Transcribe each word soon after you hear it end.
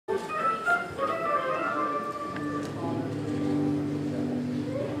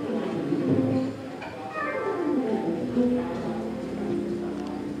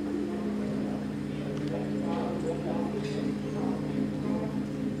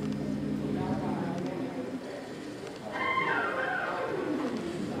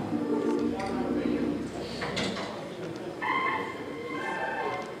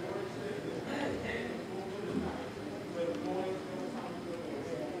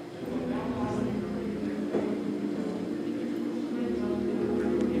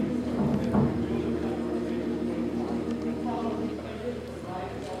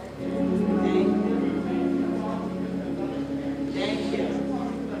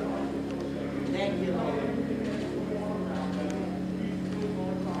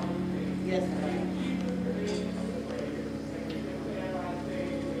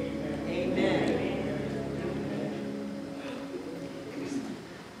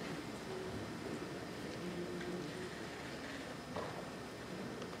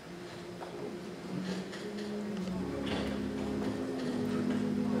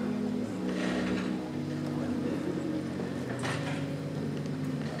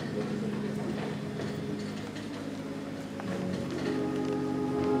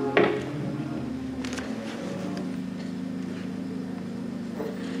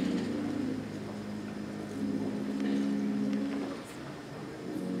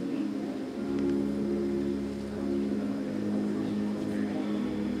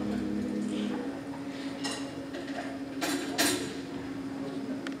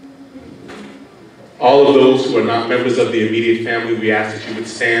All of those who are not members of the immediate family, we ask that you would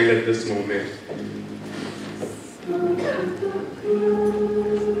stand at this moment.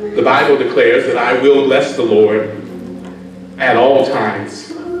 The Bible declares that I will bless the Lord at all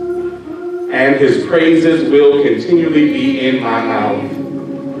times, and his praises will continually be in my mouth.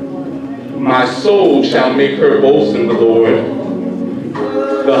 My soul shall make her boast in the Lord.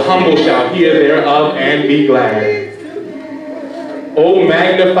 The humble shall hear thereof and be glad. O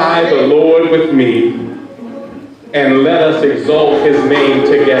magnify the Lord with me, and let us exalt his name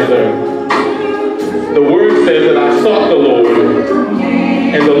together. The word says that I sought the Lord,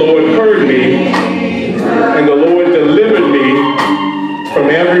 and the Lord heard me, and the Lord delivered me from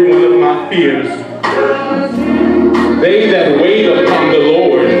every one of my fears. They that wait upon the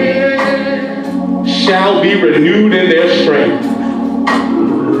Lord shall be renewed in their strength.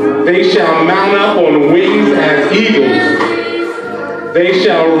 They shall mount up on wings as eagles. They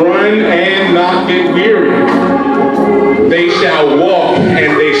shall run and not get weary. They shall walk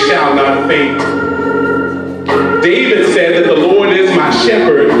and they shall not faint. David said that the Lord is my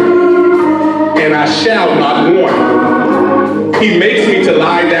shepherd, and I shall not want. He makes me to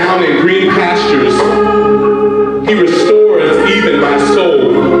lie down in green pastures. He restores even my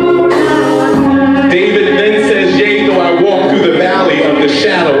soul. David then says, yea, though I walk through the valley of the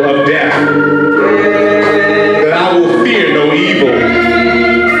shadow of death, that I will fear no evil.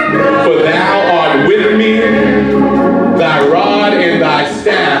 For thou art with me, thy rod and thy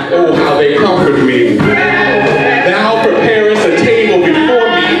staff, oh, how they comfort me. Thou preparest a table before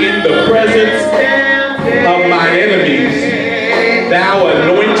me in the presence of mine enemies. Thou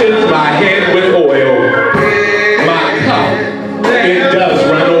anointest my head with oil. My cup, it does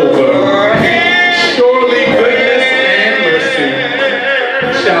run over. Surely goodness and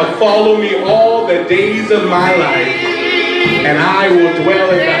mercy shall follow me all the days of my life, and I will dwell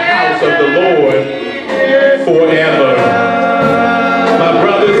in the house of the Lord forever. My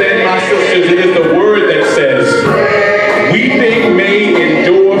brothers and my sisters, it is the word that says, weeping may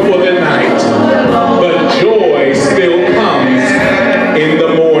endure for the night, but joy still comes in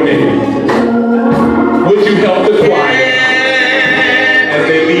the morning. Would you help the choir as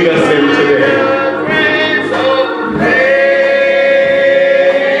they lead us in today?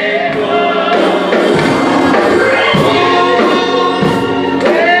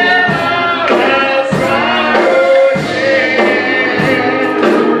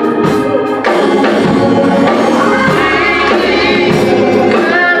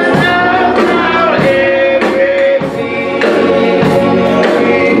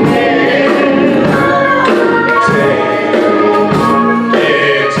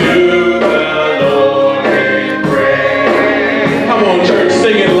 To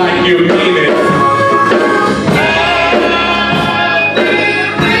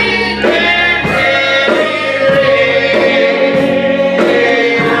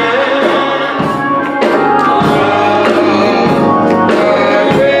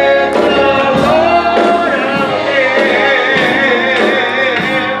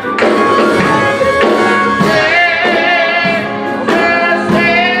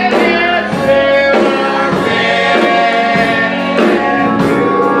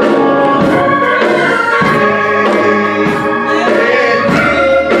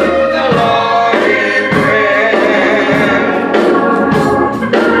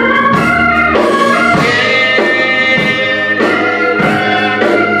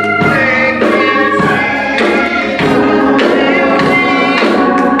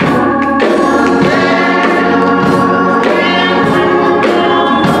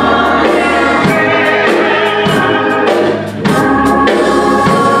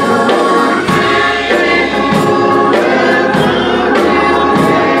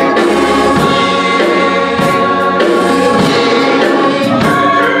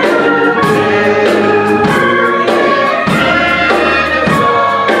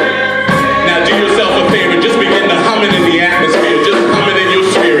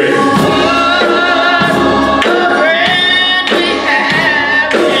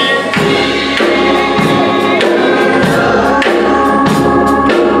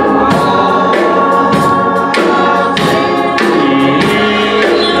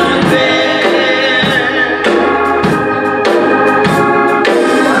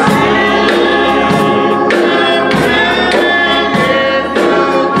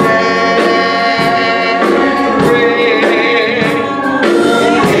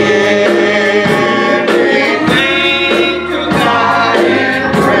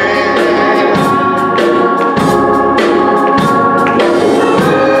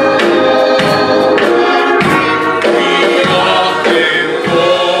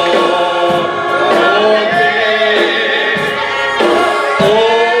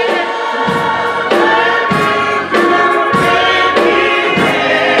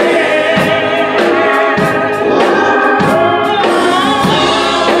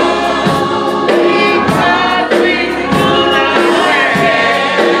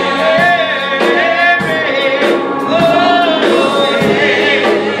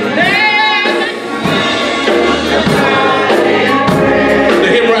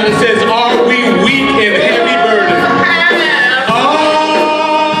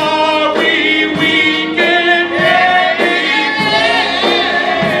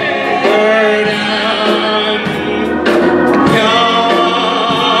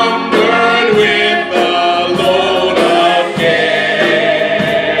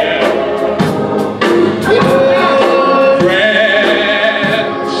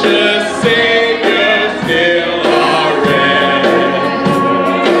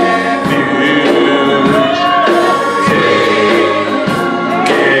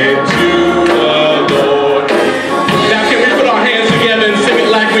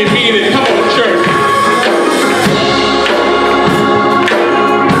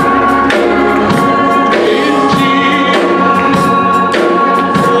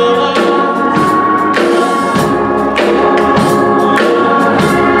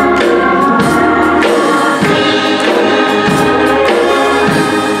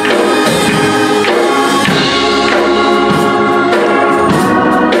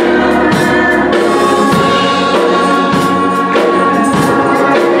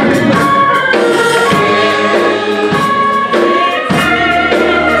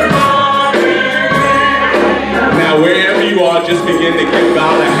give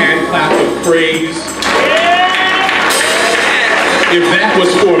God a hand clap of praise? If that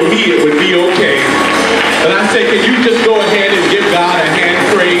was for me, it would be okay. But I say, can you just go ahead and give God a hand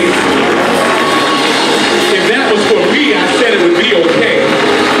praise? If that was for me, I said it would be okay.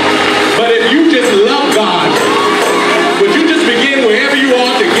 But if you just love God, would you just begin wherever you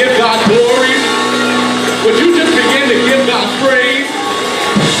are to give God glory? Would you just begin to give God praise?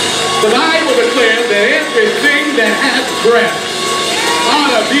 The Bible declares that everything that has breath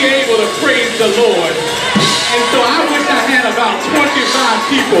ought to be able to praise the Lord. And so I wish I had about 25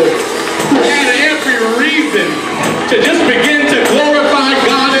 people who had every reason to just begin to glorify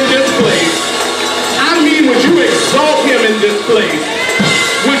God in this place. I mean, would you exalt him in this place?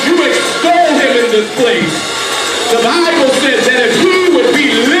 Would you extol him in this place? The Bible says that if he would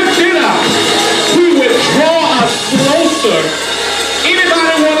be lifted up, he would draw us closer.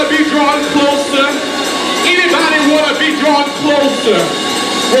 Anybody want to be drawn closer? Anybody want to be drawn closer?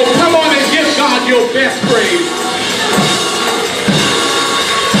 Well, come on and give God your best praise.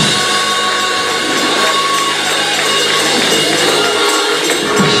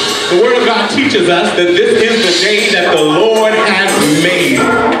 The Word of God teaches us that this is the day that the Lord has made,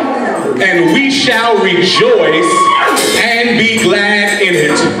 and we shall rejoice and be glad in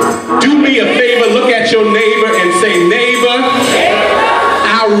it. Do me a favor, look at your neighbor and say, neighbor,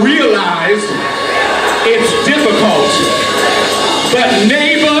 I realize it's difficult, but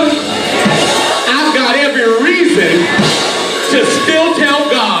neighbor, I've got every reason to still tell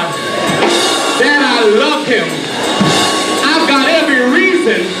God that I love him. I've got every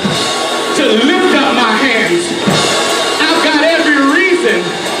reason to lift up my hands. I've got every reason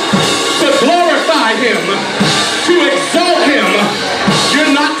to glorify him, to exalt him.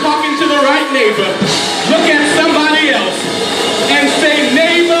 You're not talking to the right neighbor. Look at somebody else and say,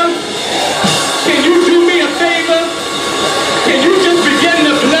 neighbor, can you do me a favor? Can you just begin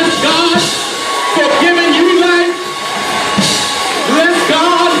to bless God for giving you life? Bless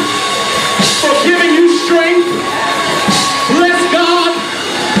God for giving you strength. Bless God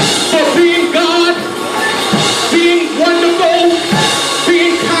for being God, being wonderful,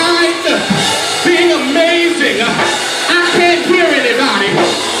 being kind, being amazing. I can't hear anybody.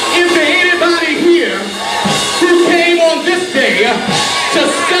 Is there anybody here who came on this day to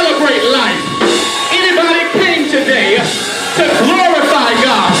celebrate life? Anybody came today to glorify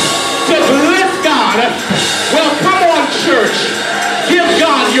God, to bless God? Well, come on, church. Give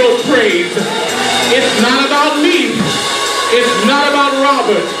God your praise. It's not about me. It's not about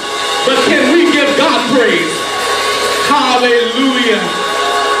Robert. But can we give God praise? Hallelujah.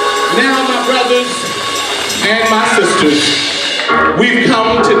 Now, my brothers and my sisters, we've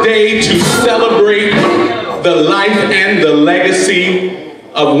come today to celebrate the life and the legacy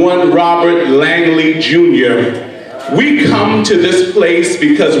of one Robert Langley Jr. We come to this place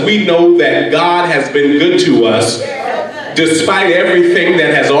because we know that God has been good to us despite everything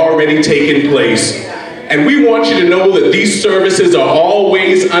that has already taken place. And we want you to know that these services are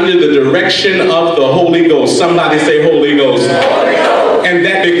always under the direction of the Holy Ghost. Somebody say Holy Ghost. Holy Ghost. And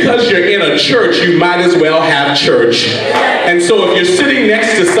that because you're in a church, you might as well have church. And so if you're sitting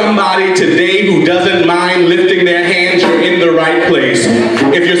next to somebody today who doesn't mind lifting their hands, you're in the right place.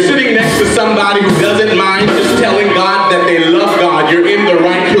 If you're sitting next to somebody who doesn't mind just telling God that they love God, you're in the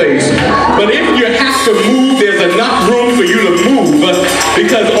right place. But if you have to move, there's enough room for you to move,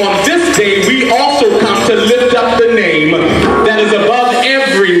 because on this day we also come to lift up the name that is above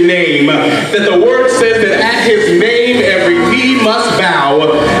every name, that the word says that at his name every knee must bow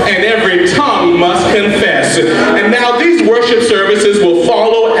and every tongue must confess. And now these worship services will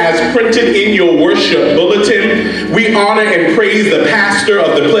follow as printed in your worship bulletin. We honor and praise the pastor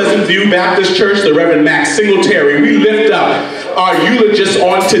of the Pleasant View Baptist Church, the Reverend Max Singletary. We lift up our eulogist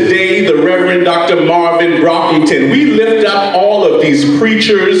on today, the Reverend Dr. Marvin Brockington. We lift up all of these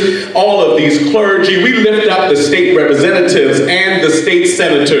preachers, all of these clergy. We lift up the state representatives and the state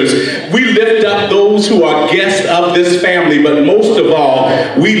senators. We lift up those who are guests of this family, but most of all,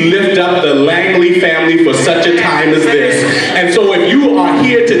 we lift up the Langley family for such a time as this. And so if you are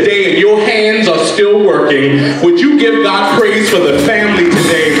here today and your hands are still working, would you give God praise for the family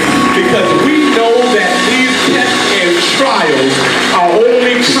today? Because we know that these tests and trials are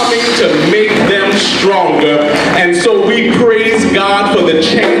only coming to make them stronger. And so we praise God for the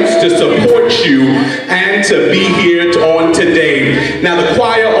chance to support you and to be here on today. Now the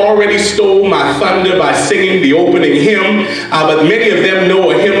choir already stole my thunder by singing the opening hymn, but many of them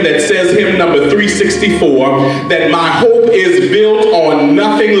know a hymn that says, "Hymn hymn number 364, that my hope is built on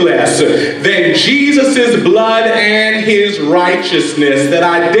nothing less than Jesus' blood and his righteousness, that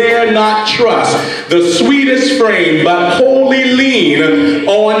I dare not trust the sweetest frame, but wholly lean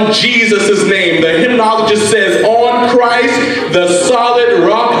on Jesus' name. The hymnologist says, on Christ, the solid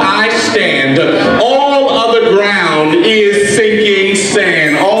rock I stand. All other ground is sinking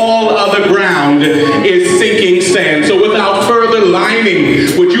sand. All other ground is sinking sand. So without further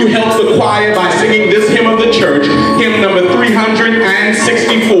lining, would you help the choir by singing this hymn of the church, hymn number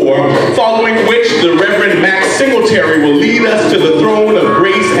 364, following which the Reverend Max Singletary will lead us to the throne of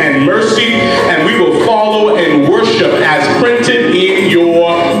grace and mercy, and we will follow and worship as printed in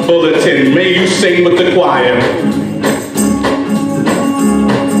your bulletin. May you sing with the choir.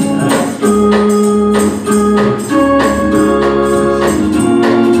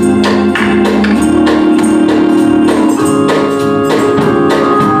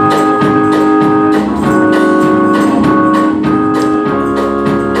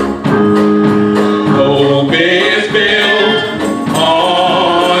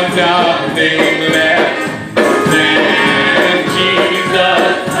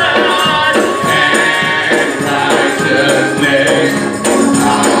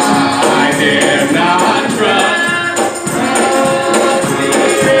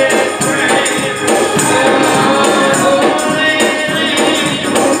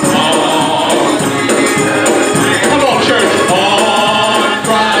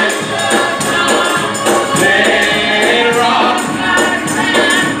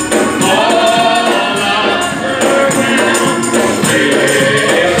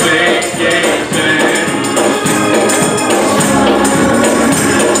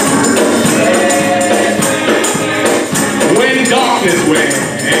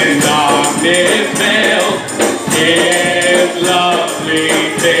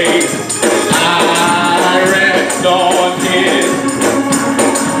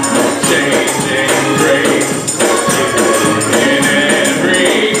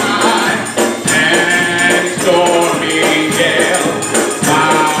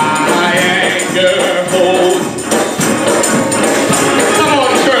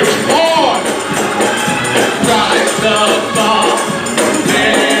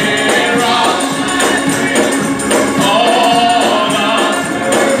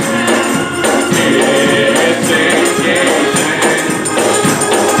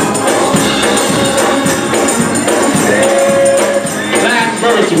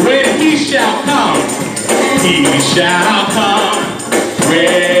 shall come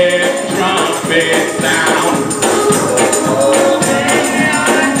with trumpet sound.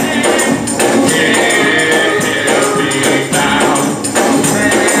 He'll be found.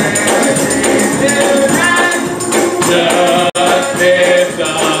 Justice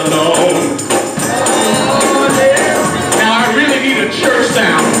alone. Now I really need a church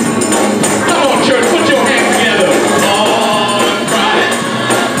sound. Come on, church, put your hands together. On Christ.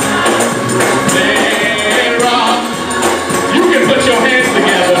 They rock. You can put your hands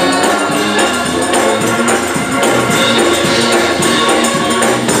together.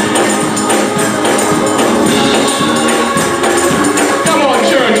 Come on,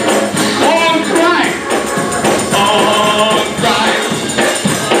 church. On Christ. On Christ.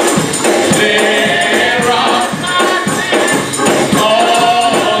 They rock. All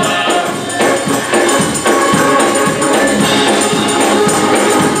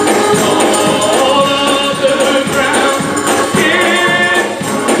of the ground.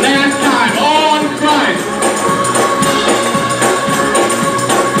 Last time, on Christ.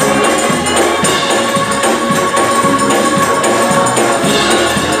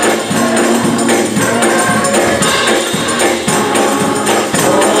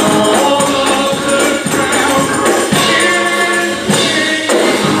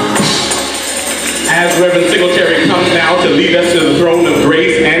 As Reverend Singletary comes now to lead us to the throne of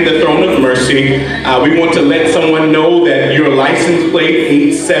grace and the throne of mercy, we want to let someone know that your license plate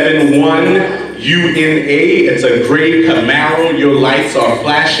 871UNA, it's a gray Camaro, your lights are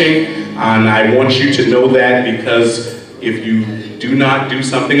flashing, and I want you to know that because if you do not do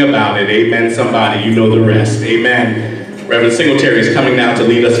something about it, amen somebody, you know the rest, amen. Reverend Singletary is coming now to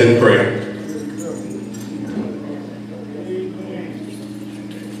lead us in prayer.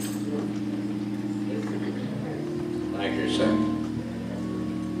 Thank you, sir.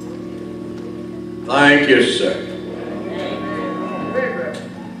 Thank you, sir.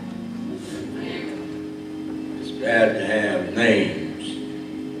 It's bad to have names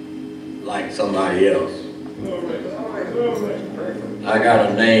like somebody else. I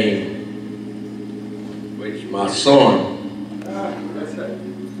got a name which my son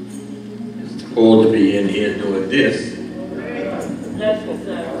supposed to be in here doing this.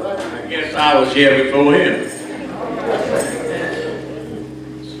 I guess I was here before him.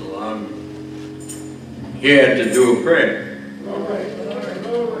 So I'm here to do a prayer.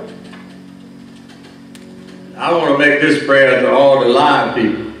 I want to make this prayer to all the live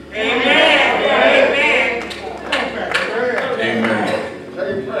people. Amen. Amen.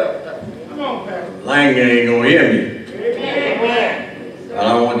 Langley ain't gonna hear me. But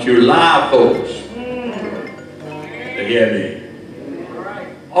I want you live folks to hear me.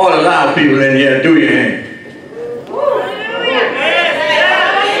 All the live people in here, do your hand.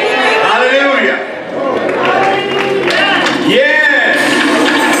 Hallelujah. Yes.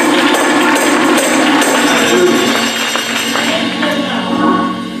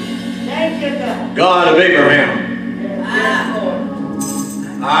 God of Abraham,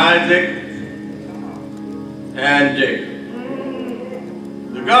 Isaac, and Jacob.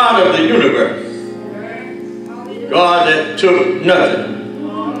 The God of the universe. God that took nothing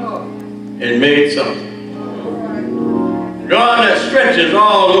and made something. God that stretches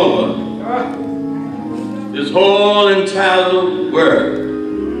all over this whole entire world.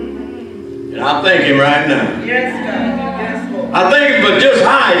 And I thank him right now. Yes, God. Yes, Lord. I thank him for just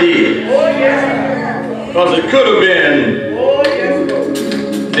how it is. Oh, yes. Because it could have been Oh, yes,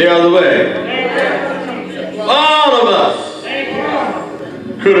 Lord. the other way. All of us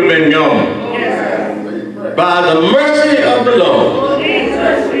could have been gone. By the mercy of the Lord,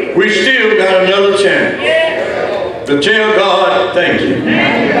 we still got another chance to tell God thank you.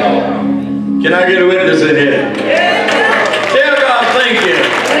 Can I get a witness in here? Tell God thank you.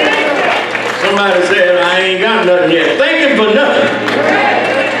 Somebody said, I ain't got nothing yet. Thank him for nothing.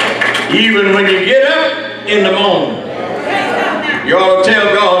 Even when you get up in the morning, you ought to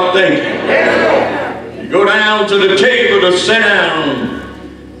tell God thank you. You go down to the table to sit down,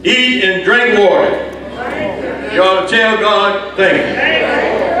 eat and drink water. You ought to tell God thank you.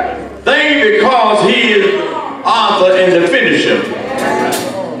 Thank you because he is the author and the finisher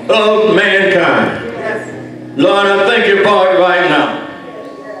of mankind. Lord, I thank you for it right now.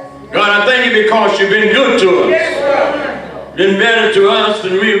 God, I thank you because you've been good to us. Been better to us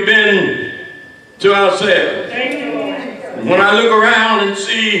than we've been to ourselves. When I look around and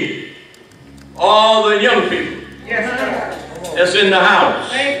see all the young people that's in the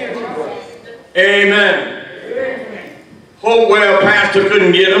house, amen. Hopewell pastor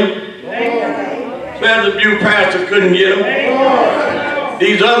couldn't get them. Pleasant View pastor couldn't get them.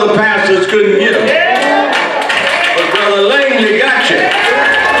 These other pastors couldn't get them. But Brother Langley got you.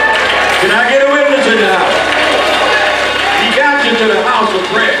 Can I get a witness in the house? He got you to the house of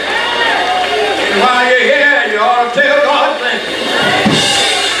prayer. And while you're here, you ought to tell God thank you.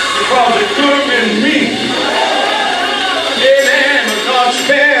 Because it could have been me. Amen. But God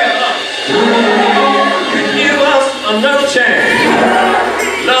spared us. And give us another chance.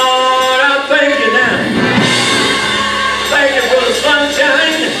 Lord, I thank you now. Thank you for the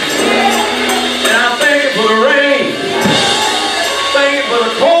sunshine. And I thank you for the rain. Thank you for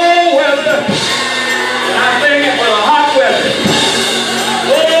the cold weather. And I thank you for the hot weather.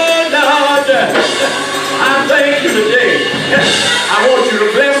 Oh, Lord, I thank you today. I want you to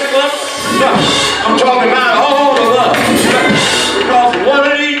bless us. I'm talking about all of us. Because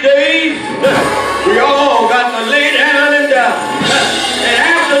one of these days, we all got to lay down and die. And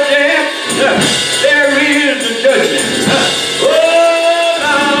after death, there is the judgment. Oh,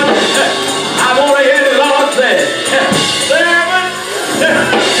 Lord, I want to hear the Lord say, servant,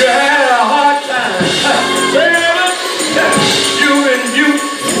 you had a hard time. Servant, you've been mute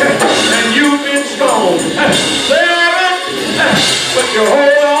and you've been strong. Servant, but you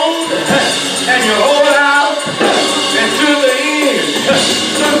hold on and you hold out and to the end.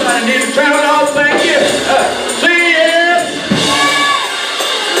 Somebody needs to tell God thank you. Say yes.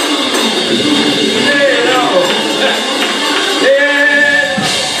 Say no. Yeah.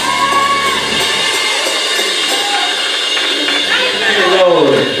 Say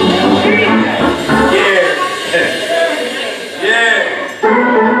Lord. Yeah. Yeah.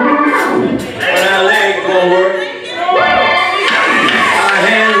 When our legs won't work, our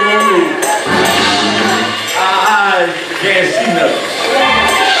hands won't move, our eyes can't see nothing.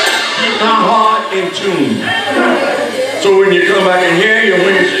 Keep my heart in tune. So when you come back in here, you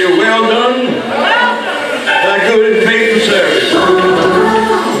when you say, well done, thy good and faithful service.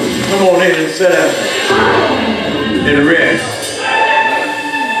 Come on in and sit down and rest.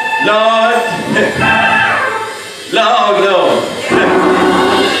 Lord, Lord,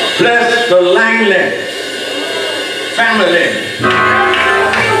 bless the Langley family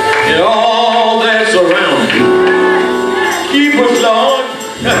and all that's around. Keep us, Lord.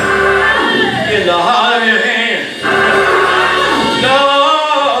 in the heart of your hand.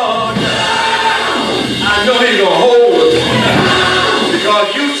 Lord, I know you're going to hold us because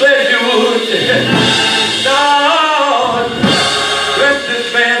you said you would. Lord, bless this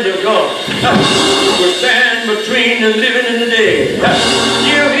band of God. We'll stand between the living and the dead.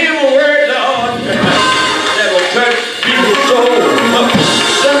 Give him a word, Lord, that will touch people's souls.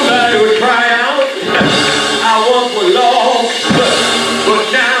 Somebody would cry out, I once was lost, but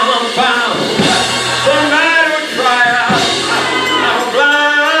now I'm found. Somebody would cry out, I'm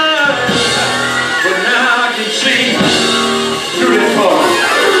blind, but now I can see through this heart.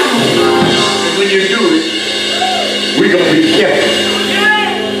 And when you do it, we're going to be careful.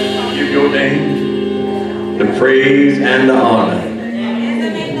 Give your name the praise and the honor.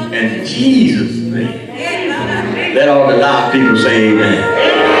 In Jesus' name. Let all the live people say amen.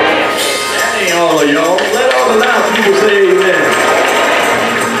 That ain't all of y'all. Let all the live people say amen.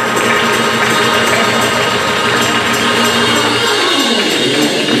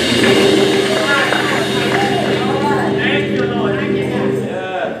 Thank you, Lord. Thank you.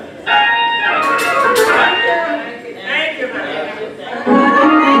 Thank you, man.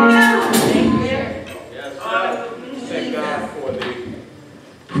 Thank God for the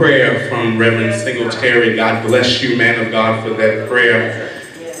prayer from Reverend Singletary. God bless you, man of God, for that prayer.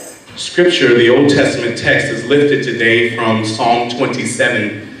 Scripture, the Old Testament text, is lifted today from Psalm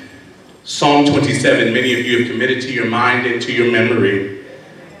 27. Psalm 27, many of you have committed to your mind and to your memory.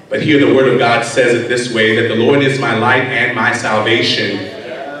 But here the Word of God says it this way, that the Lord is my light and my salvation.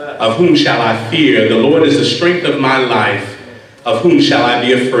 Of whom shall I fear? The Lord is the strength of my life. Of whom shall I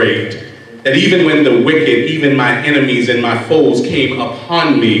be afraid? That even when the wicked, even my enemies and my foes came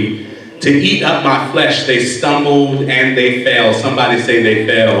upon me to eat up my flesh, they stumbled and they fell. Somebody say they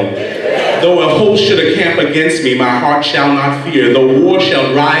fell. Though a host should encamp against me, my heart shall not fear. Though war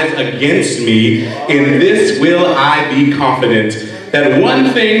shall rise against me, in this will I be confident. That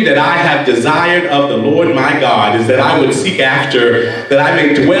one thing that I have desired of the Lord my God is that I would seek after, that I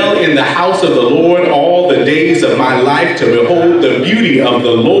may dwell in the house of the Lord all the days of my life, to behold the beauty of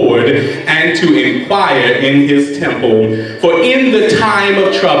the Lord and to inquire in his temple. For in the time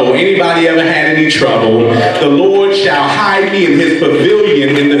of trouble, anybody ever had any trouble, the Lord shall hide me in his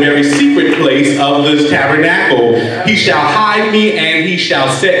pavilion in the very secret place of this tabernacle. He shall hide me and he shall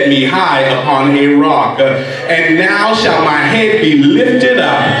set me high upon a rock. And now shall my head be lifted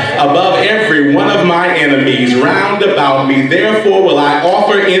up above every one of my enemies round about me. Therefore will I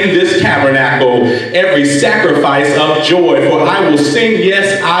offer in this tabernacle every sacrifice of joy. For I will sing,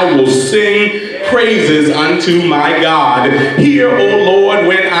 yes, I will sing praises unto my God. Hear, O Lord,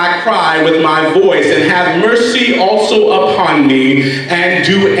 when I cry with my voice, and have mercy also upon me, and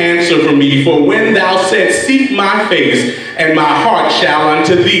do answer for me. For when thou saidst, seek my face, and my heart shall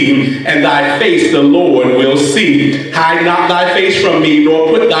unto thee, and thy face the Lord will see. Hide not thy face from me, nor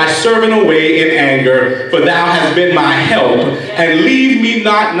put thy servant away in anger, for thou hast been my help. And leave me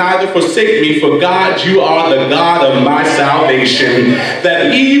not, neither forsake me, for God, you are the God of my salvation.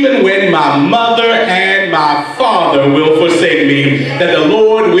 That even when my mother and my father will forsake me, that the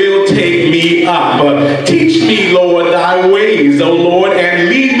Lord will take me up. Teach me, Lord, thy ways, O Lord, and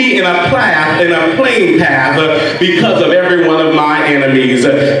lead me in a plain path, because of every one of my enemies.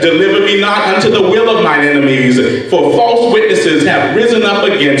 Deliver me not unto the will of mine enemies, for false witnesses have risen up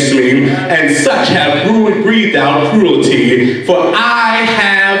against me, and such have breathed out cruelty. For I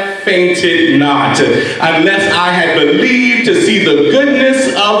have fainted not, unless I had believed to see the goodness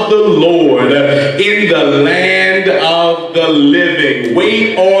of the Lord in the land of the living.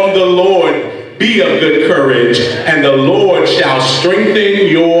 Wait on the Lord. Be of good courage, and the Lord shall strengthen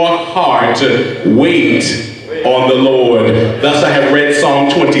your heart. Wait on the Lord. Thus I have read Psalm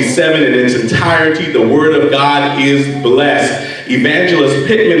 27 in its entirety. The Word of God is blessed. Evangelist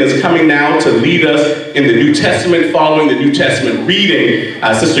Pittman is coming now to lead us in the New Testament, following the New Testament reading.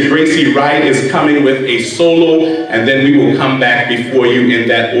 Sister Gracie Wright is coming with a solo, and then we will come back before you in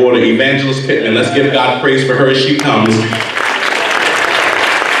that order. Evangelist Pittman, let's give God praise for her as she comes.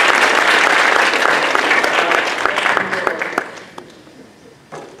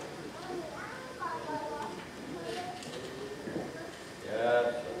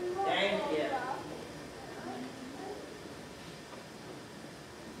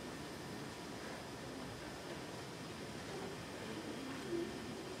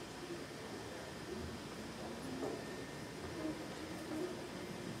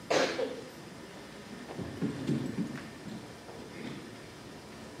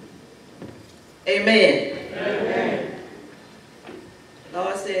 Amen. Amen. The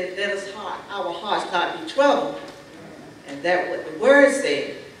Lord said, let us our hearts not be troubled. And that what the word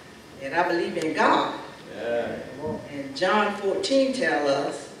said. And I believe in God. And John 14 tells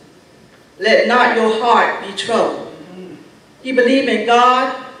us, let not your heart be troubled. You believe in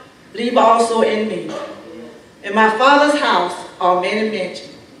God, believe also in me. In my Father's house are many mansions.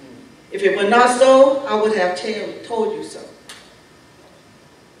 If it were not so, I would have told you so.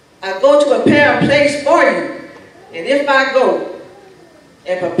 I go to prepare a place for you. And if I go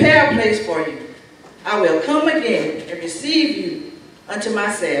and prepare a place for you, I will come again and receive you unto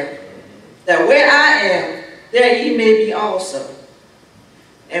myself, that where I am, there ye may be also.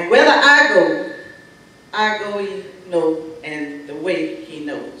 And whither I go ye know, and the way he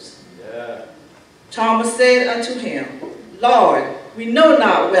knows. Yeah. Thomas said unto him, Lord, we know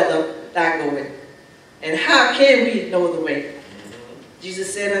not whither thou goest, and how can we know the way?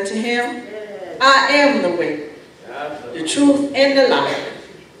 Jesus said unto him, I am the way, the truth, and the life.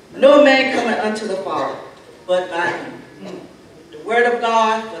 No man cometh unto the Father, but by me. The word of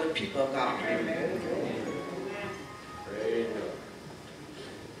God for the people of God. Amen.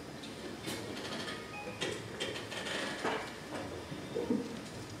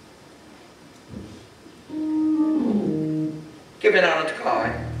 Giving honor to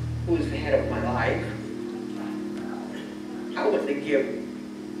God, who is the head of my life, I wouldn't give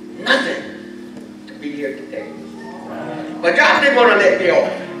nothing to be here today. But God didn't want to let me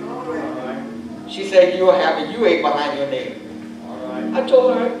off. She said, you'll have a UA behind your name. I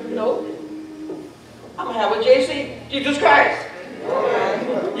told her, no, I'm going to have a JC, Jesus Christ.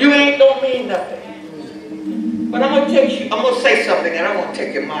 You ain't don't mean nothing. But I'm going to say something, and I'm going to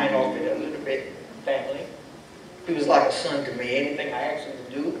take your mind off it a little bit, family. He was like a son to me. Anything I asked him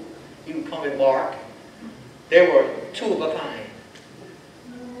to do, he would come and bark. They were two of a kind.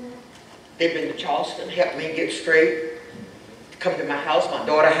 They've been to Charleston, helped me get straight, come to my house, my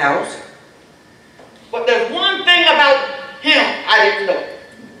daughter's house. But there's one thing about him I didn't know.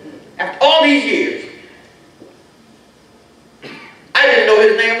 After all these years, I didn't know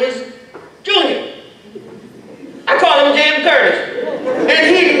his name was Junior. I called him James Curtis.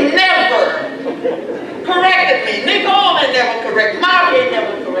 And he never corrected me. Nicole had never corrected me. Mark had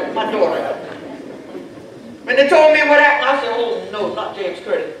never corrected my daughter. When they told me what happened, I said, oh no, not James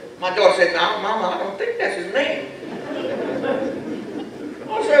Curtis. My daughter said, no, Mama, I don't think that's his name.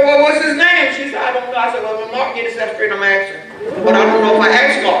 I said, well, what's his name? She said, I don't know. I said, well, when Mark get himself straight, I'm asking. But I don't know if I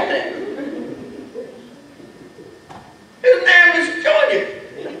asked Mark that. His name was Junior.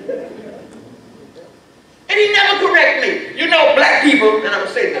 And he never corrected me. You know, black people, and I'm going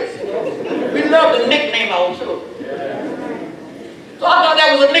to say this, we love to nickname our children. So I thought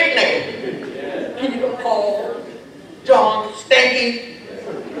that was a nickname. Peter, Paul, John, Stanky,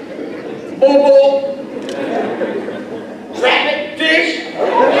 Bobo, Rabbit, Fish,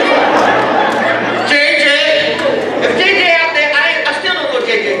 JJ. If JJ out there, I still don't know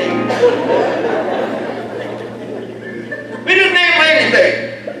JJ name. We didn't name him anything.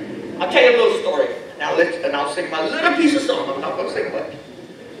 I'll tell you a little story. Now and I'll sing my little piece of song. I'm not going to sing much.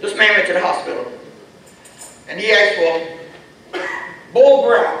 This man went to the hospital. And he asked for Bull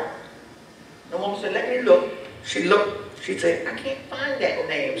Brown. The woman said, let me look. She looked. She said, I can't find that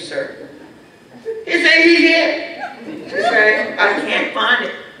name, sir. He said, he's here. She said, I can't find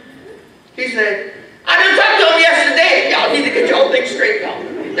it. He said, I just talked to him yesterday. Y'all need to get your thing straight, y'all.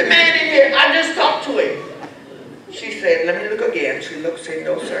 The man in here, I just talked to him. She said, let me look again. She looked, said,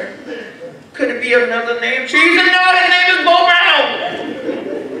 no, sir. Could it be another name? She said, no, his name is Bo Brown.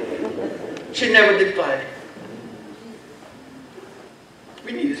 She never did find it.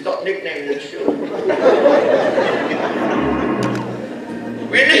 We need to start nicknaming these children.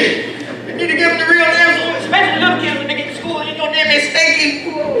 we need to give them the real names, especially little kids when they get to school and you know their name is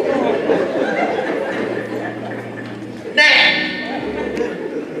Stinky. Now,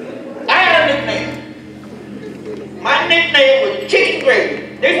 I had a nickname. My nickname was Chicken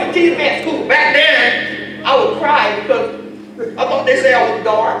Gravy. They used to tease me at school. Back then, I would cry because I thought they said I was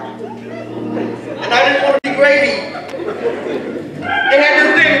dark. And I didn't want to be gravy. They had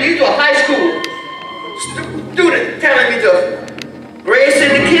this thing, these were high school students telling me to grace in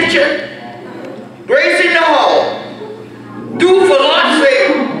the kitchen, grace in the hall, do for Lord's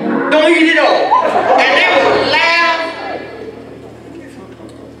sake, don't eat it all. And they would laugh.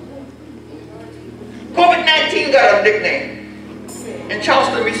 COVID-19 got a nickname. In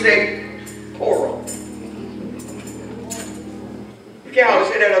Charleston, we say, Coral. You can't hardly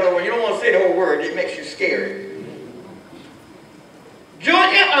say that other one. You don't want to say the whole word. It makes you scared.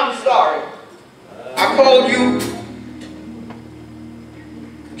 Junior, I'm sorry. I called you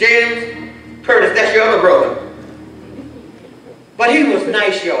James Curtis. That's your other brother. But he was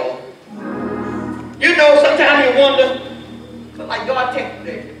nice, y'all. You know, sometimes you wonder, but like God take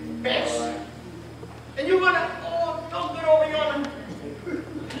mess. And you're gonna, oh, no good over yonder.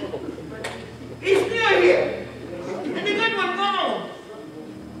 He's still here. And the good one gone.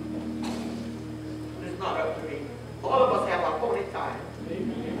 It's not up to me. All of us have our appointed time.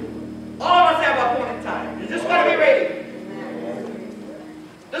 All of us have our appointed time. You just gotta be ready.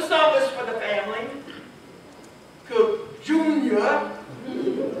 This song is for the family. Because Junior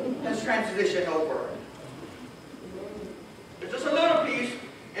has transitioned over. It's just a little piece.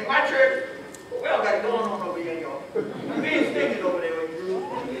 In my church, well, got it going on over here, y'all. I'm being stinking over there with you.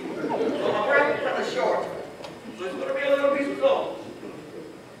 So my breath is kind of short. So it's going to be a little piece of song.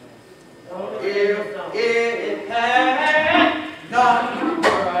 If it had not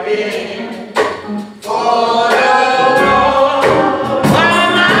been for the Lord by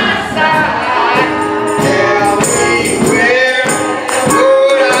my side, tell me where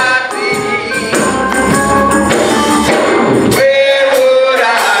would I be? Where would I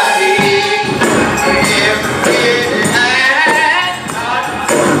be if it had not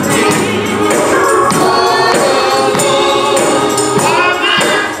been for the Lord by my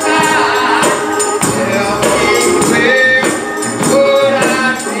side? Tell me where would I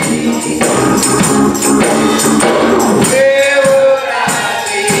be? Where would I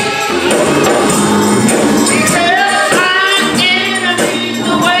be? He said my enemies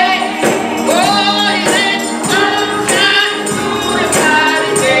away. Oh, he let the sun shine through the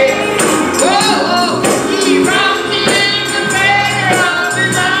cloudy day. Oh, he rocked me in the cradle of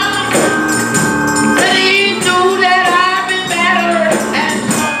his arms. And he knew that I've been battered and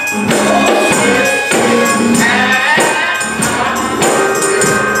scarred. Oh, yes,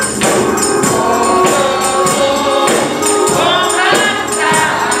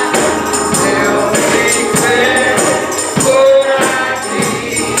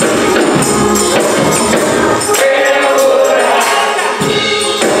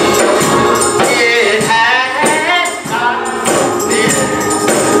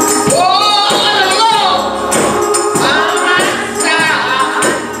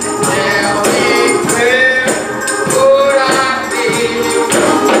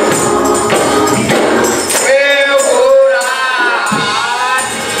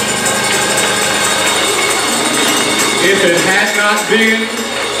 If it had not been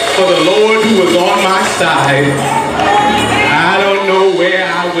for the Lord who was on my side, I don't know where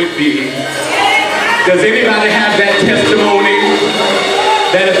I would be. Does anybody have that testimony?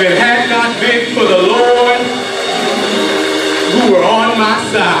 That if it had not been for the Lord who were on my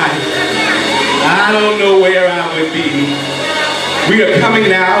side, I don't know where I would be. We are coming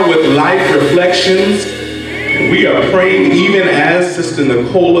now with life reflections. We are praying even as Sister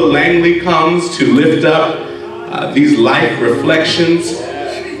Nicola Langley comes to lift up these life reflections.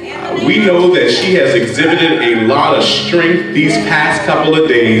 We know that she has exhibited a lot of strength these past couple of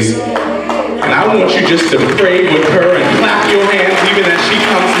days. And I want you just to pray with her and clap your hands even as she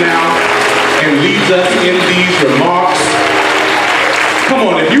comes now and leads us in these remarks. Come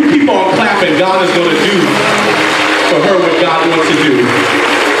on, if you keep on clapping, God is going to do for her what God wants to do.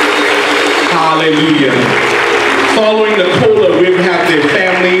 Hallelujah. Following Nicola, we have the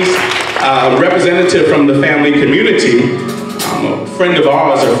families, representative from the family community, a friend of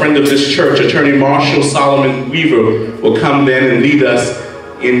ours, a friend of this church, Attorney Marshall Solomon Weaver, will come then and lead us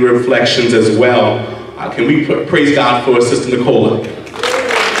in reflections as well. Can we praise God for Sister Nicola?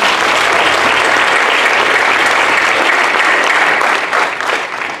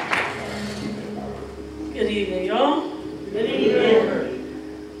 Good evening, y'all. Good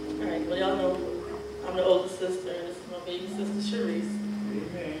evening. All right, well, y'all know I'm the oldest sister, and this is my baby sister, Sharice.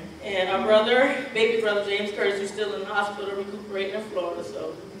 And our brother, baby brother James Curtis, is still in the hospital recuperating in Florida,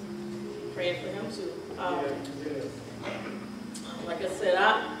 so praying for him too. Like I said,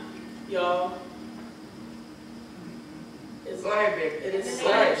 y'all, it is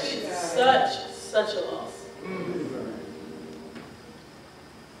such a loss.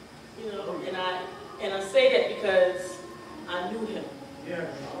 You know, and I say that because I knew him.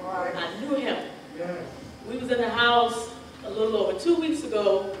 I knew him. We was in the house a little over 2 weeks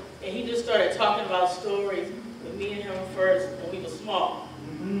ago, and he just started talking about stories with me and him first when we were small.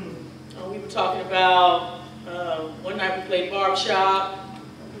 We were talking about one night we played barbershop.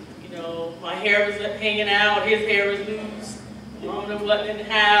 You know, my hair was hanging out, his hair was loose. Mom and them wasn't in the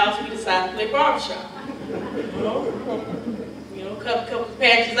house. We decided to play barbershop. You know, cut a couple of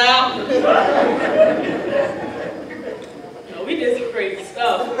patches out. You know, we did some crazy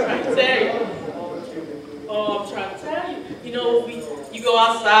stuff. I'm trying to tell you. Oh, I'm trying to tell you. You know, you go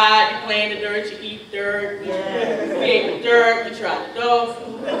outside, you play in the dirt, you eat dirt. We ate the dirt, we tried the dog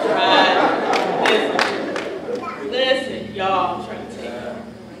food, we tried. Listen, y'all, I'm trying to tell you.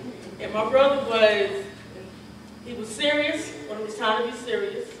 And my brother he was serious when it was time to be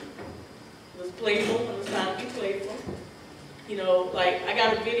serious. He was playful when it was time to be playful. You know, like I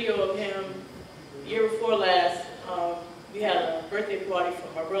got a video of him year before last. We had a birthday party for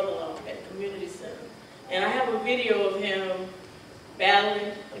my brother-in-law at the community center. And I have a video of him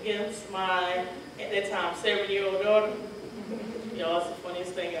battling against my, at that time, 7-year-old daughter. Y'all, it's the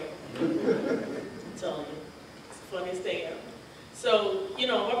funniest thing ever. I'm telling you, it's the funniest thing ever. So, you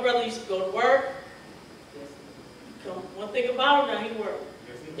know, my brother used to go to work. One thing about him, now he worked.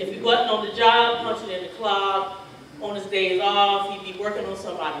 If he wasn't on the job, punching in the clock, on his days off, he'd be working on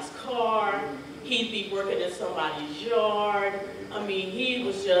somebody's car. He'd be working in somebody's yard. I mean, he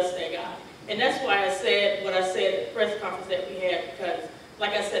was just that guy. And that's why I said what I said at the press conference that we had, because,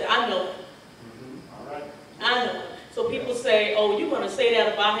 like I said, I know him. All right. I know him. So people say, oh, you're going to say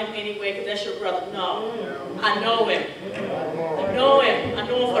that about him anyway because that's your brother. No. I know him. I know him. I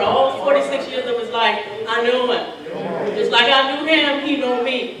know him for the whole 46 years of his life. I knew him. Just like I knew him, he knew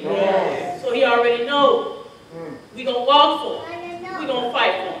me. So he already knows. We're going to walk for him. We're going to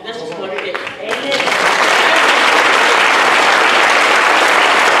fight for him. That's just what it is. Amen.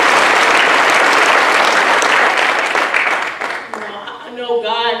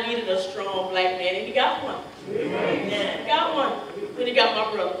 God needed a strong black man, and he got one. He got one. Then he got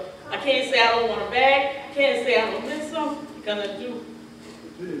my brother. I can't say I don't want him back. I can't say I don't miss him, because I do.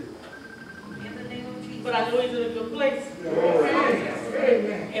 But I know he's in a good place.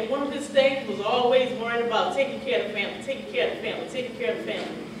 And one of his things was always worrying about taking care of the family, taking care of the family, taking care of the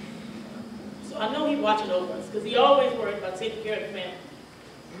family. So I know he's watching over us, because he always worried about taking care of the family.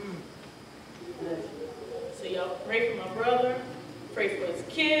 So y'all pray for my brother. Pray for his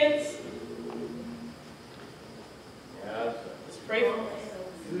kids. Yes. Just pray for him.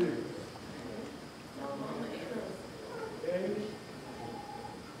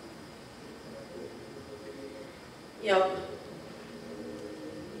 Yo,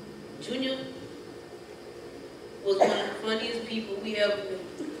 Junior was one of the funniest people we ever knew.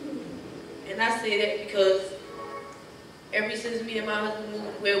 And I say that because ever since me and my husband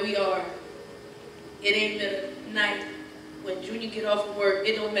moved where we are, it ain't been a night when Junior get off of work,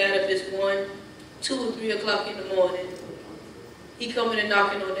 it don't matter if it's 1, 2, or 3 o'clock in the morning. He coming and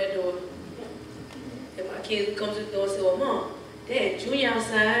knocking on that door. And my kids would come to the door and say, well, Mom, Dad, Junior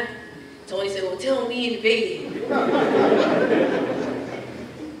outside. Tony said, well, tell him we in the bed.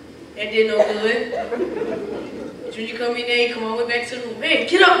 That did no good. Junior come in there, he come all the way back to the room. Man,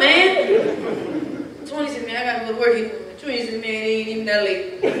 get up, man. Tony said, man, I gotta go to work. Junior said, man, it ain't even that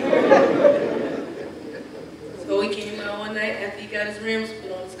late. So he came out one night after he got his rims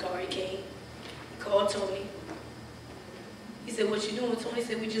put on his car. He came, he called Tony. He said, what you doing? Tony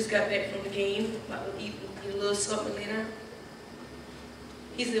said, we just got back from the game, about to eat a little something later.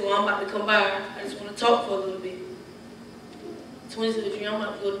 He said, well, I'm about to come by. I just want to talk for a little bit. Tony said, well, I'm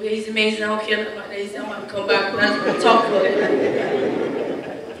about to go to bed. He said, man, he said, I don't care nothing about that. He said, I'm about to come by, but I just want to talk for a little bit.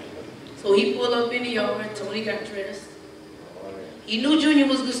 So he pulled up in the yard, Tony got dressed. He knew Junior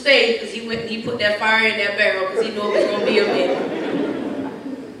was going to stay because he went and he put that fire in that barrel because he knew it was going to be a minute.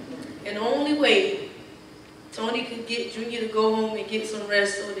 And the only way Tony could get Junior to go home and get some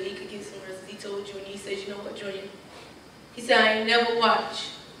rest so that he could get some rest, he told Junior, he said, you know what, Junior? He said, I ain't never watched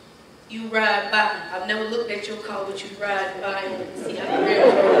you ride by. I've never looked at your car, but you ride by and see how the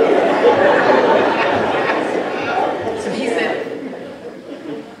rails roll. So he said,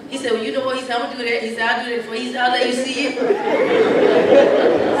 well, you know what? He said, I'm going to do that. He said, I'll do that for you. He said, I'll let you see it.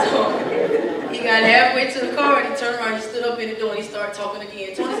 So he got halfway to the car and he turned around, he stood up in the door and he started talking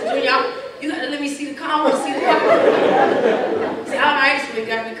again. Tony said, Junior, you got to let me see the car. I want to see the car. He said, all right. So he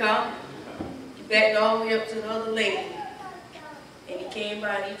got in the car. He backed all the way up to the other lane. And he came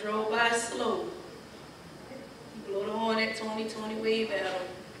by and he drove by slow. He blew the horn at Tony. Tony waved at him.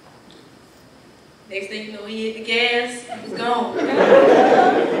 Next thing you know, he hit the gas, he was gone.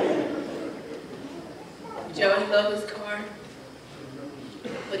 Joe, he loved his car,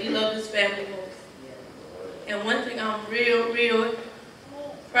 but he loved his family most. And one thing I'm real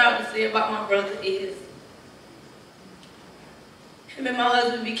proud to say about my brother is, him and my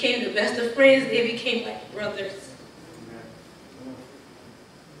husband became the best of friends. They became like brothers.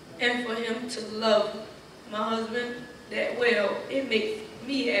 And for him to love my husband that well, it makes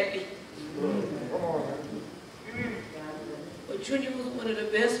me happy. But Junior was one of the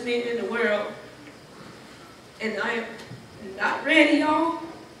best men in the world. And I am not ready, y'all.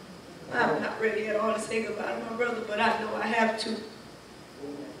 I'm not ready at all to say goodbye to my brother, but I know I have to. In the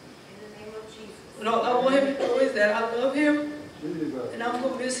name of Jesus. But all I want him to know is that I love him, and I'm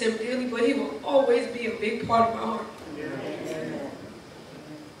going to miss him dearly, but he will always be a big part of my heart.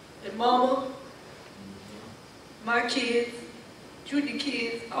 And mama, my kids, Junior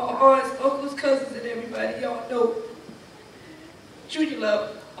kids, our aunts, uncles, cousins, and everybody. Y'all know Junior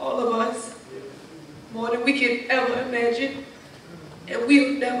loved all of us more than we can ever imagine. And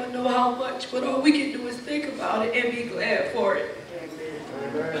we'll never know how much, but all we can do is think about it and be glad for it.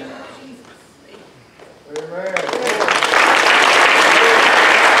 Amen. Amen.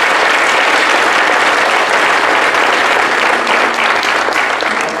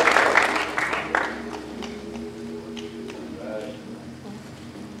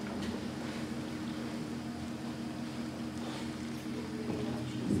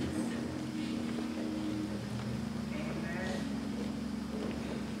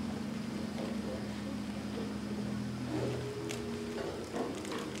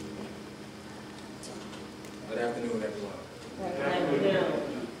 Good afternoon, everyone.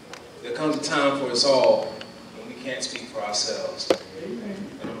 There comes a time for us all when we can't speak for ourselves.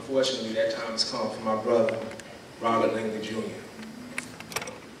 And unfortunately, that time has come for my brother, Robert Langley, Jr.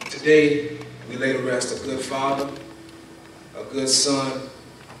 Today, we lay to rest a good father, a good son,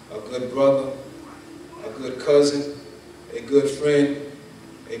 a good brother, a good cousin, a good friend,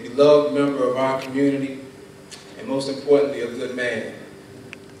 a beloved member of our community, and most importantly, a good man.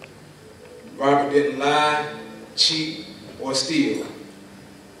 Robert didn't lie, cheat, or steal.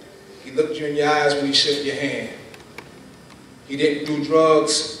 He looked you in your eyes when he shook your hand. He didn't do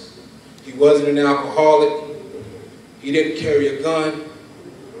drugs. He wasn't an alcoholic. He didn't carry a gun.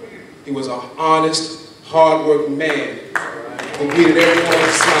 He was an honest, hard-working man who greeted everyone with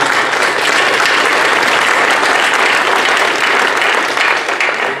a smile.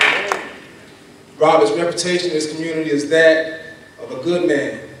 Robert's reputation in this community is that of a good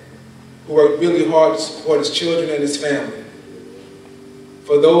man who worked really hard to support his children and his family.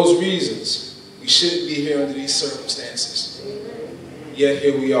 For those reasons, we shouldn't be here under these circumstances. Yet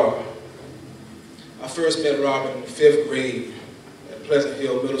here we are. I first met Robert in the 5th grade at Pleasant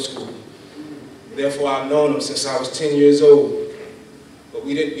Hill Middle School. Therefore, I've known him since I was 10 years old, but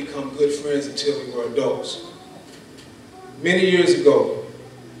we didn't become good friends until we were adults. Many years ago,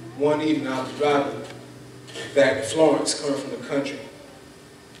 one evening I was driving back to Florence, coming from the country,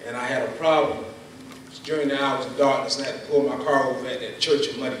 and I had a problem. It was during the hours of darkness, and I had to pull my car over at that church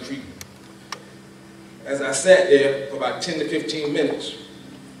in Muddy Creek. As I sat there for about 10 to 15 minutes,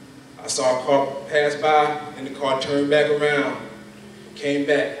 I saw a car pass by, and the car turned back around, came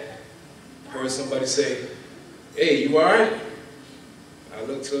back. Heard somebody say, "Hey, you all right?" I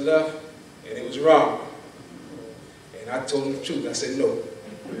looked to the left, and it was Rob. And I told him the truth. I said, "No,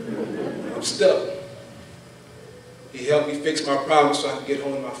 I'm stuck." He helped me fix my problem so I could get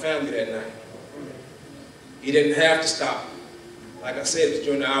home to my family that night. He didn't have to stop. Like I said, it was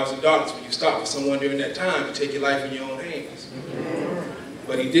during the hours of darkness. When you stop for someone during that time, you take your life in your own hands.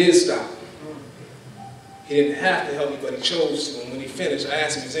 But he did stop. He didn't have to help me, but he chose to. And when he finished, I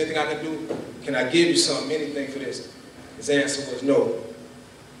asked him, "Is there anything I can do? Can I give you something, anything for this?" His answer was no.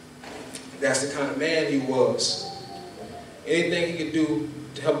 That's the kind of man he was. Anything he could do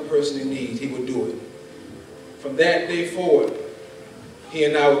to help a person in need, he would do it. From that day forward, he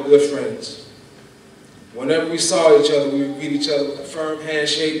and I were good friends. Whenever we saw each other, we would greet each other with a firm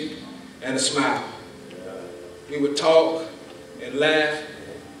handshake and a smile. We would talk and laugh,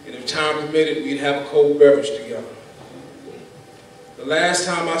 and if time permitted, we'd have a cold beverage together. The last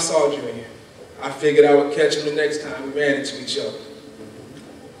time I saw Junior, I figured I would catch him the next time we ran into each other.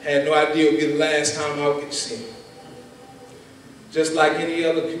 Had no idea it would be the last time I would get to see him. Just like any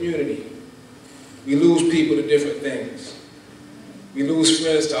other community, we lose people to different things. We lose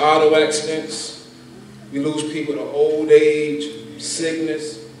friends to auto accidents. We lose people to old age,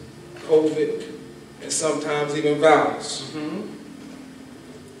 sickness, COVID, and sometimes even violence.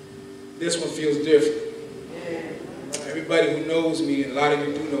 This one feels different. Everybody who knows me, and a lot of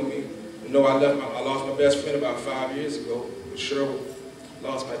you do know me, know I lost my best friend about 5 years ago with Sherwood.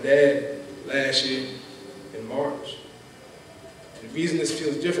 Lost my dad last year in March. And the reason this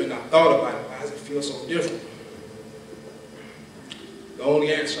feels different, I thought about it, why does it feel so different? The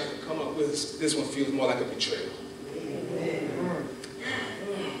only answer I can come up with is this one feels more like a betrayal.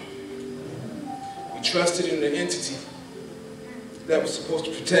 We trusted in an entity that was supposed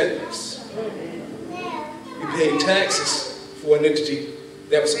to protect us. We paid taxes for an entity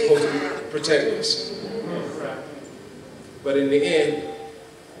that was supposed to protect us. But in the end,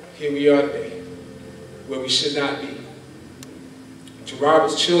 here we are today, where we should not be. To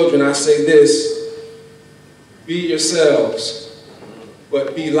Robert's children, I say this: be yourselves,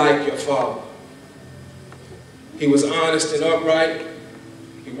 but be like your father. He was honest and upright.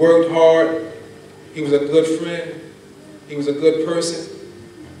 He worked hard. He was a good friend. He was a good person.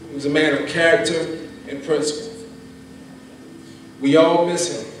 He was a man of character and principle. We all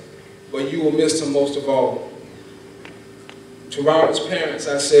miss him, but you will miss him most of all. To Robert's parents,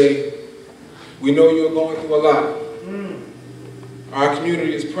 I say, we know you're going through a lot. Our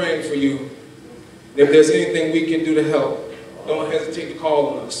community is praying for you. If there's anything we can do to help, don't hesitate to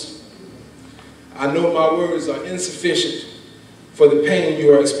call on us. I know my words are insufficient for the pain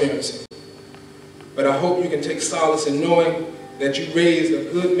you are experiencing, but I hope you can take solace in knowing that you raised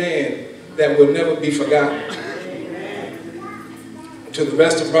a good man that will never be forgotten. To the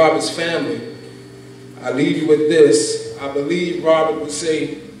rest of Robert's family, I leave you with this. I believe Robert would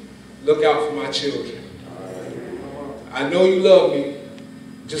say, look out for my children. I know you love me,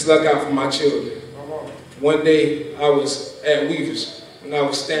 just look out for my children. One day I was at Weaver's, and I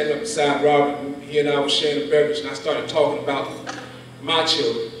was standing up beside Robert, and he and I were sharing a beverage, and I started talking about my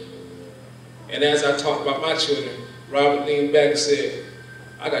children. And as I talked about my children, Robert leaned back and said,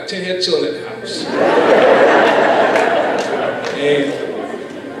 I got 10 head children at the house. And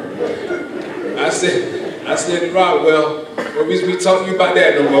I said to Robert, well, no reason we talking to you about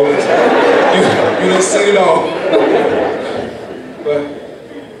that no more. You done seen it all. But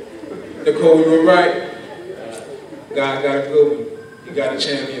Nicole, you were right. God got a good one. You got a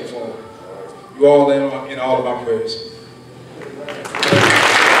champion for him. You all in all of our prayers.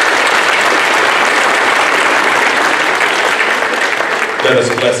 Let us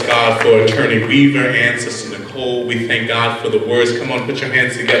bless God for Attorney Weaver and Sister Nicole. We thank God for the words. Come on, put your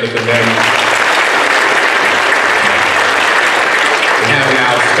hands together for them. We have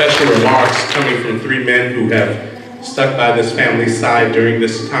now special remarks coming from three men who have stuck by this family's side during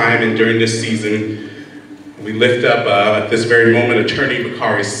this time and during this season. We lift up at this very moment Attorney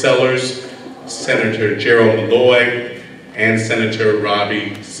Bakari Sellers, Senator Gerald Malloy, and Senator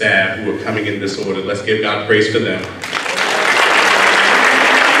Robbie Sabb, who are coming in this order. Let's give God praise for them.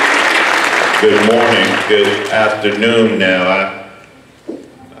 Good morning, good afternoon now.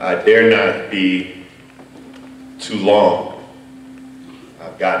 I dare not be too long.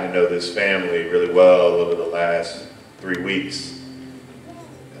 I've gotten to know this family really well over the last 3 weeks.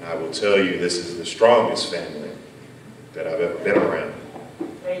 And I will tell you, this is the strongest family that I've ever been around.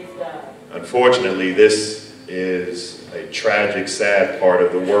 Praise God. Unfortunately, this is a tragic, sad part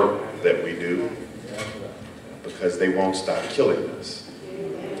of the work that we do because they won't stop killing us.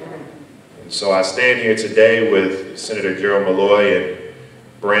 So I stand here today with Senator Gerald Malloy and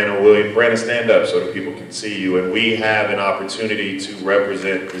Brandon Williams. Brandon, stand up so that people can see you. And we have an opportunity to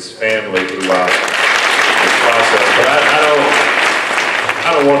represent this family throughout this process. But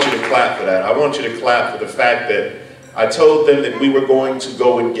I don't want you to clap for that. I want you to clap for the fact that I told them that we were going to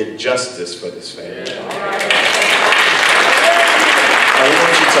go and get justice for this family. I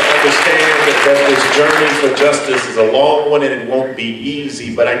want you to understand that this journey for justice is a long one and it won't be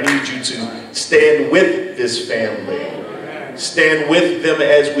easy, but I need you to stand with this family. Stand with them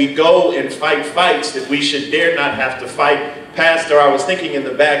as we go and fight fights that we should dare not have to fight. Pastor, I was thinking in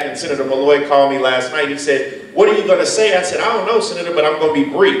the back, and Senator Malloy called me last night. He said, what are you going to say? I said, I don't know, Senator, but I'm going to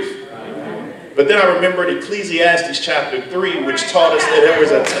be brief. But then I remembered Ecclesiastes chapter 3, which taught us that there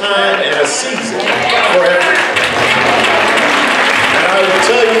was a time and a season for everything. And I will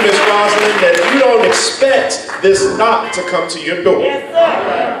tell you, Miss Rosalind, that you don't expect this knock to come to your door.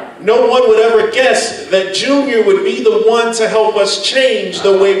 No one would ever guess that Junior would be the one to help us change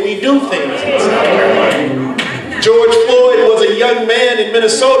the way we do things. George Floyd was a young man in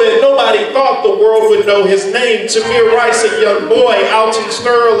Minnesota and nobody thought the world would know his name. Tamir Rice, a young boy, Alton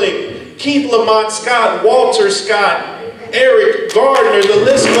Sterling, Keith Lamont Scott, Walter Scott, Eric Gardner, the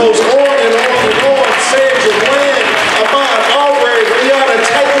list goes on and on and on. Sandra Bland, Ahmaud Arbery, Breonna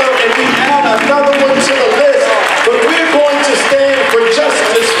Taylor, and we add another one to the list. But we're going to stand for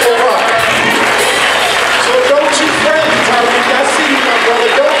justice for us. So don't you fret, Tyreek. I see you, my brother.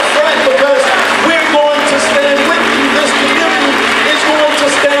 Don't fret, because we're going to stand with you. This community is going to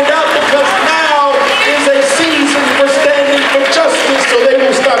stand up, because now is a season for standing for justice, so they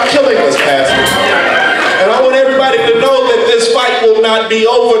will stop killing us, Pastor. And I want everybody to know that this fight will not be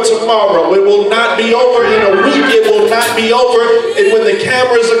over tomorrow. It will not be over in a week. It will not be over. And when the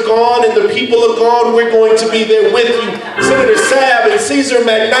cameras are gone and the people are gone, we're going to be there with you. Senator Sabb and Caesar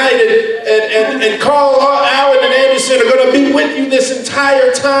McKnight and Carl Allen and Anderson are going to be with you this entire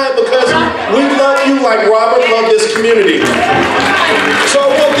time, because we love you like Robert loved this community. So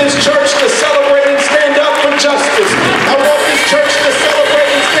I want this church to celebrate and stand up for justice. I want this church to celebrate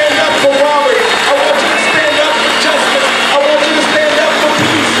and stand up for Robert. I want you to stand up for justice. I want you to stand up for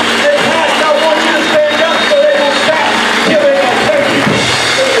peace. And Pastor, I want you to stand up so they will stop killing us. Thank you.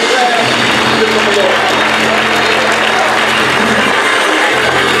 Mr. Sabb, Mr. Malloy.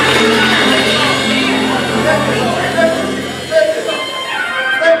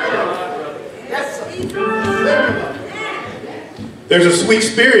 There's a sweet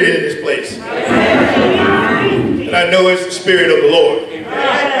spirit in this place. And I know it's the Spirit of the Lord.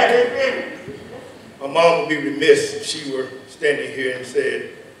 My mom would be remiss if she were standing here and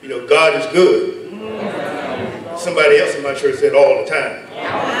said, you know, God is good. Somebody else in my church said all the time.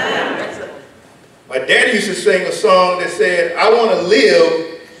 My daddy used to sing a song that said, I want to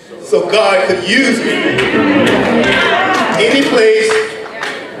live so God could use me. Any place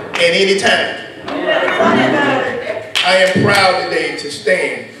and any time. I am proud today to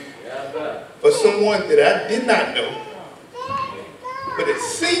stand for someone that I did not know, but it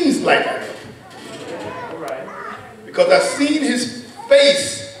seems like I know. Because I've seen his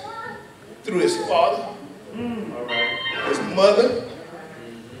face through his father, his mother,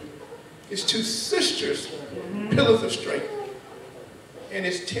 his 2 sisters, pillars of strength, and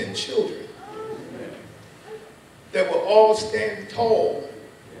his 10 children that will all stand tall.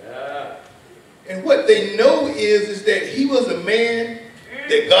 And what they know is that he was a man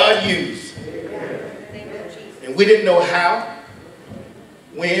that God used. And we didn't know how,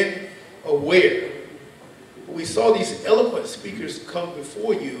 when, or where. But we saw these eloquent speakers come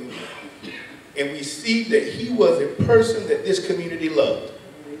before you, and we see that he was a person that this community loved.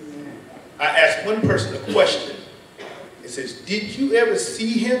 I asked one person a question. It says, did you ever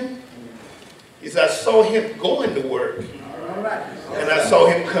see him? He said, I saw him going to work, and I saw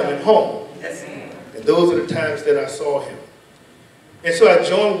him coming home. And those are the times that I saw him. And so I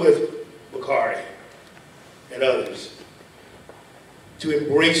joined with Bakari and others to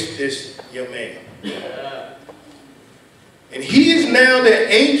embrace this young man. And he is now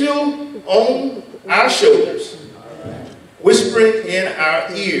the angel on our shoulders, whispering in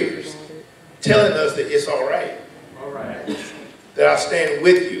our ears, telling us that it's all right, that I'll stand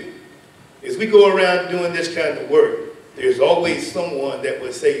with you. As we go around doing this kind of work, there's always someone that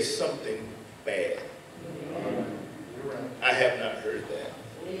would say something bad. I have not heard that.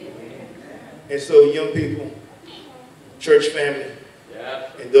 And so young people, church family,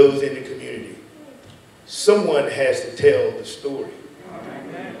 and those in the community, someone has to tell the story.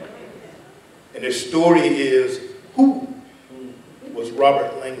 And the story is, who was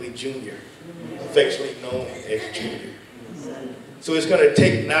Robert Langley Jr., affectionately known as Junior. So it's going to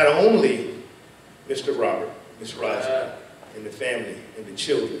take not only Mr. Robert, Miss Rosa, and the family, and the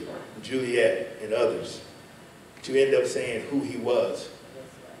children, and Juliet, and others, to end up saying who he was.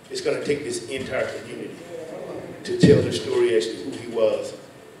 It's going to take this entire community to tell the story as to who he was,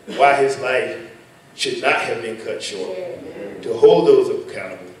 why his life should not have been cut short, to hold those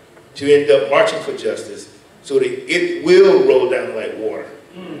accountable, to end up marching for justice, so that it will roll down like water.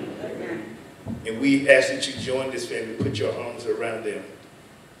 And we ask that you join this family, put your arms around them.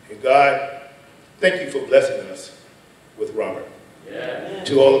 And God, thank you for blessing us with Robert.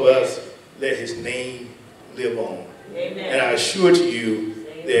 To all of us, let his name live on. And I assure to you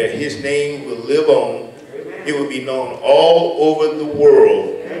that his name will live on. It will be known all over the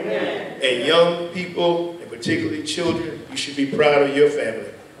world. And young people, and particularly children, you should be proud of your family.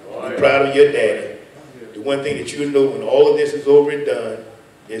 Be proud of your daddy. The one thing that you know when all of this is over and done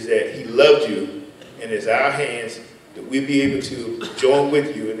is that he loved you, and it's our hands that we'll be able to join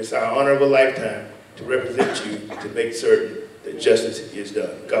with you, and it's our honor of a lifetime to represent you, to make certain that justice is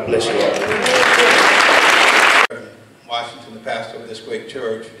done. God bless you all. Washington, the pastor of this great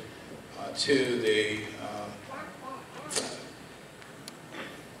church, to the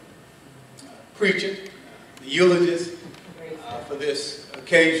preacher, the eulogist for this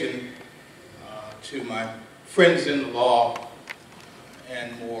occasion, to my friends in the law,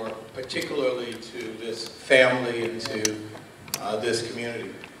 and more particularly to this family and to this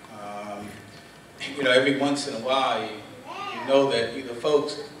community. You know, every once in a while, you know that either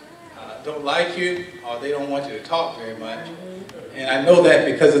folks don't like you or they don't want you to talk very much. And I know that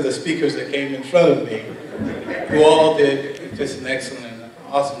because of the speakers that came in front of me, who all did just an excellent and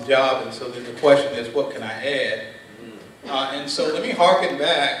awesome job. And so then the question is, what can I add? And so let me harken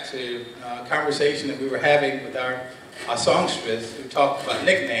back to a conversation that we were having with our songstress, who talked about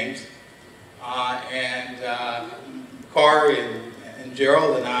nicknames. Corey and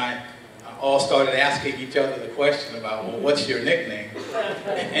Gerald and I all started asking each other the question about, well, what's your nickname?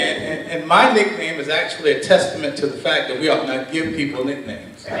 And my nickname is actually a testament to the fact that we ought not give people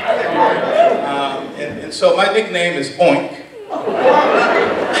nicknames. And so my nickname is Oink.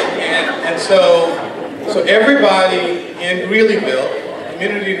 And so everybody in Greeleyville, the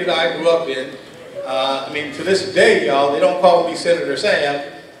community that I grew up in, I mean, to this day, y'all, they don't call me Senator Sam.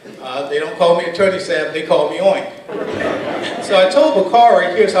 They don't call me Attorney Sam, they call me Oink. So I told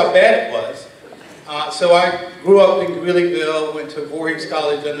Bakari, here's how bad it was. So I grew up in Greeleyville, went to Voorhees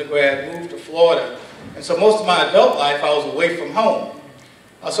College undergrad, moved to Florida, And so most of my adult life, I was away from home.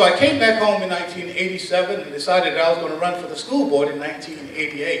 So I came back home in 1987 and decided that I was going to run for the school board in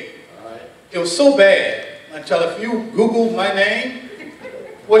 1988. It was so bad until if you Google my name,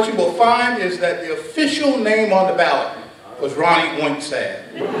 what you will find is that the official name on the ballot was Ronnie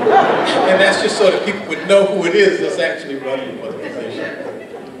Oinksad. And that's just so that people would know who it is that's actually running for the position.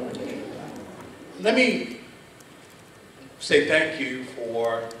 Let me say thank you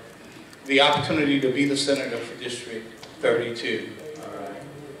for the opportunity to be the senator for District 32.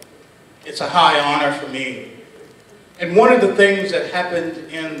 It's a high honor for me. And one of the things that happened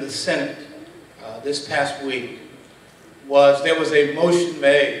in the Senate this past week was there was a motion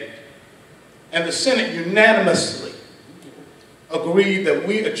made, and the Senate unanimously agreed that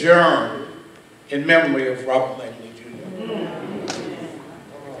we adjourn in memory of Robert Langley Jr.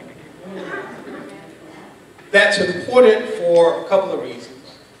 That's important for a couple of reasons.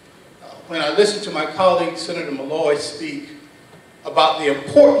 When I listened to my colleague, Senator Malloy, speak about the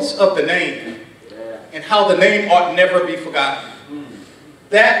importance of the name and how the name ought never be forgotten,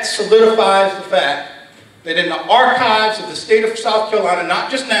 that solidifies the fact that in the archives of the state of South Carolina, not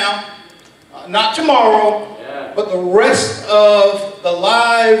just now, not tomorrow, but the rest of the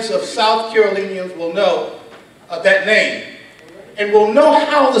lives of South Carolinians will know that name, and will know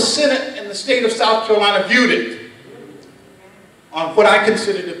how the Senate and the state of South Carolina viewed it on what I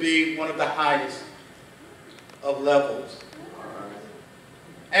consider to be one of the highest of levels.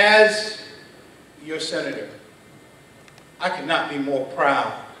 As your senator, I could not be more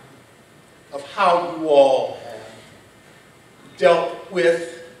proud of how you all have dealt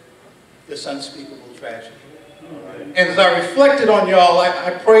with this unspeakable tragedy. And as I reflected on y'all,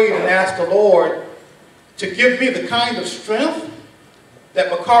 I prayed and asked the Lord to give me the kind of strength that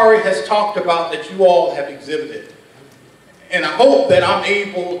Bakari has talked about that you all have exhibited. And I hope that I'm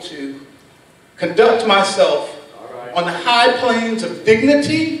able to conduct myself on the high planes of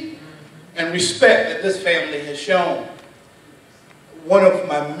dignity and respect that this family has shown. One of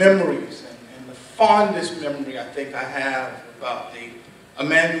my memories, and the fondest memory I think I have about the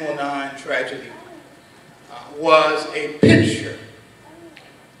Emanuel 9 tragedy, was a picture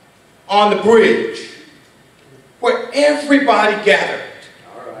on the bridge where everybody gathered.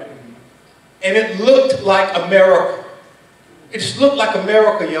 And it looked like America. It just looked like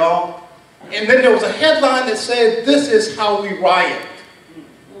America, y'all. And then there was a headline that said, "This is how we riot.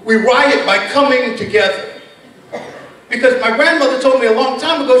 We riot by coming together." Because my grandmother told me a long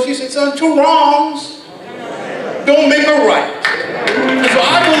time ago, she said, "Son, two wrongs don't make a right." And so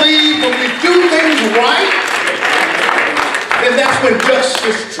I believe when we do things right, then that's when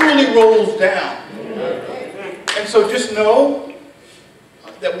justice truly rolls down. And so just know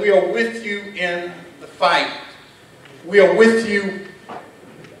that we are with you in the fight. We are with you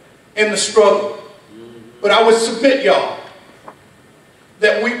in the struggle. But I would submit, y'all,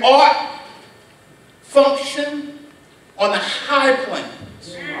 that we ought function on the high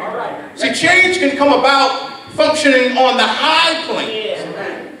planes. See, change can come about functioning on the high planes.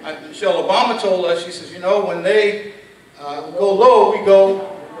 Michelle Obama told us, she says, you know, when they go low, we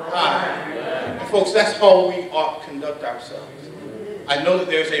go high. And folks, that's how we ought to conduct ourselves. I know that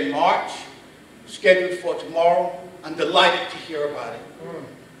there's a march scheduled for tomorrow. I'm delighted to hear about it.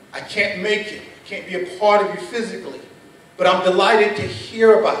 I can't make it. I can't be a part of you physically. But I'm delighted to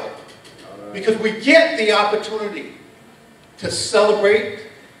hear about it. Because we get the opportunity to celebrate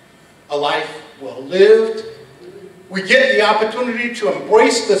a life well lived. We get the opportunity to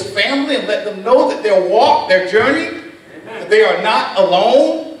embrace this family and let them know that their walk, their journey, that they are not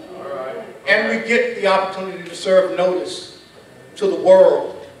alone. And we get the opportunity to serve notice to the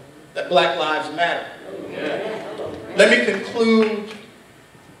world that Black Lives Matter. Let me conclude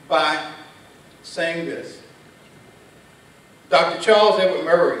by saying this. Dr. Charles Edward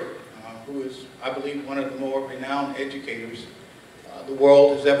Murray, who is, I believe, one of the more renowned educators the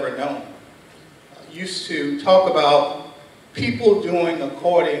world has ever known, used to talk about people doing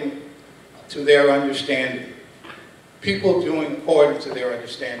according to their understanding. People doing according to their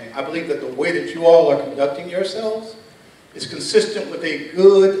understanding. I believe that the way that you all are conducting yourselves is consistent with a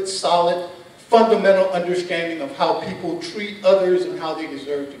good, solid, fundamental understanding of how people treat others and how they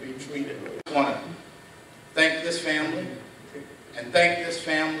deserve to be treated. I want to thank this family, and thank this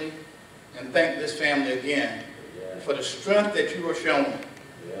family, and thank this family again for the strength that you are showing.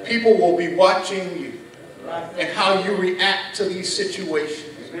 People will be watching you and how you react to these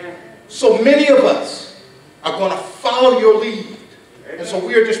situations. So many of us are going to follow your lead. And so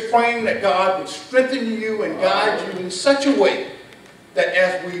we are just praying that God would strengthen you and guide you in such a way that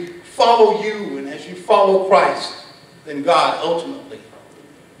as we follow you and as you follow Christ, then God ultimately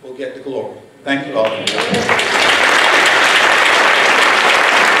will get the glory. Thank you all.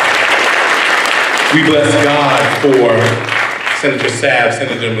 We bless God for Senator Sabb,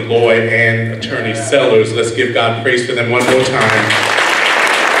 Senator Malloy, and Attorney Sellers. Let's give God praise for them one more time.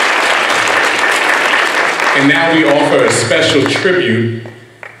 And now we offer a special tribute,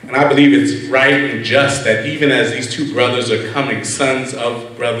 and I believe it's right and just that even as these two brothers are coming, sons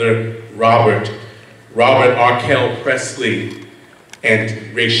of Brother Robert Arkell Presley and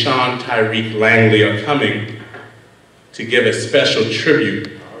Rayshawn Tyreek Langley are coming to give a special tribute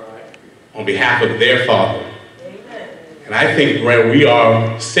on behalf of their father. And I think where we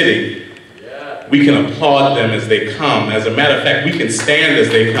are sitting, we can applaud them as they come. As a matter of fact, we can stand as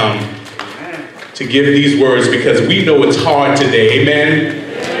they come to give these words because we know it's hard today, amen?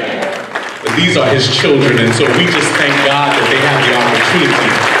 But these are his children, and so we just thank God that they have the opportunity.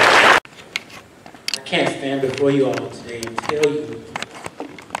 I can't stand before you all today and tell you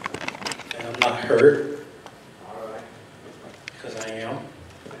that I'm not hurt, because I am.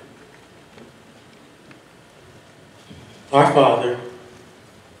 Our father,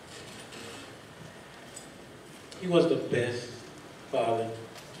 he was the best father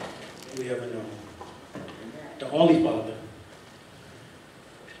we ever known. The only father.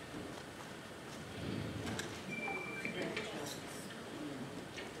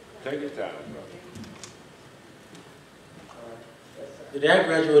 Take your time, bro. The day I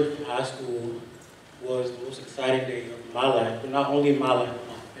graduated from high school was the most exciting day of my life, but not only my life, but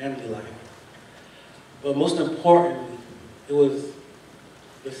my family life. But most importantly, it was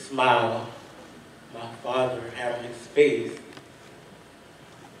the smile my father had on his face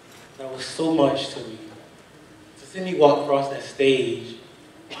that was so much to me. To see me walk across that stage,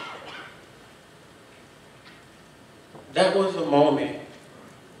 that was a moment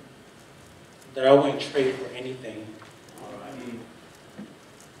that I wouldn't trade for anything.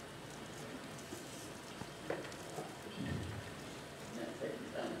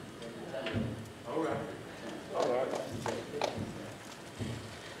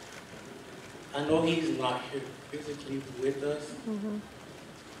 I know he's not here physically with us,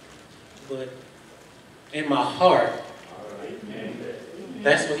 but in my heart,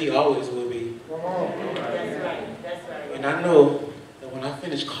 that's what he always will be. And I know that when I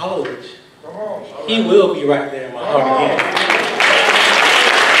finish college, he will be right there in my heart again.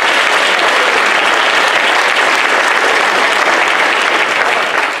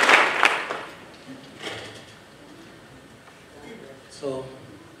 So,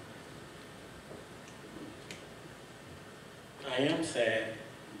 I am sad,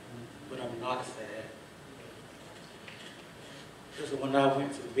 but I'm not sad. Because when I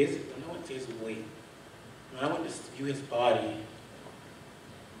went to visit, when I went to his wake, when I went to view his body,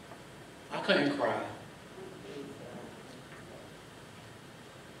 I couldn't cry.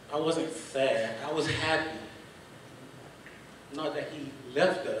 I wasn't sad, I was happy. Not that he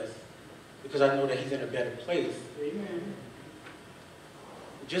left us, because I know that he's in a better place. Amen.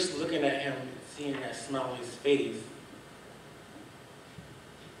 Just looking at him and seeing that smile on his face,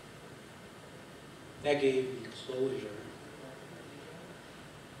 that gave me closure.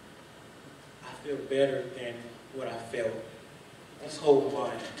 I feel better than what I felt. Let's hold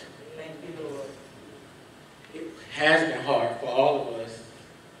on. Thank you, Lord. It has been hard for all of us.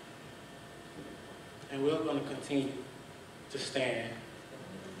 And we're going to continue to stand.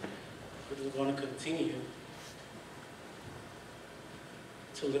 We're going to continue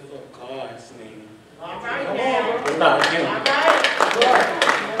to lift up God's name. All right now. Without him. All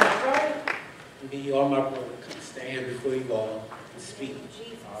right. Me, all my brothers, can stand here before you all and speak.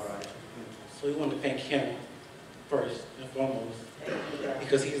 All right. So we want to thank him first and foremost,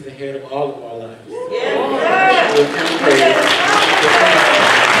 because he's the head of all of our lives. Yes, Give him praise.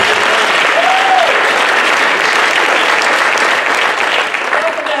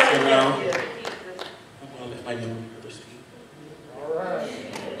 So now, I'm going to let my young brother speak. All right.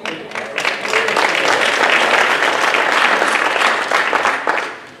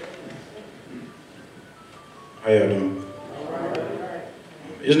 How y'all doing?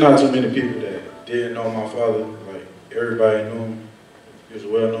 It's not too many people that didn't know my father. Like, everybody knew him. He was a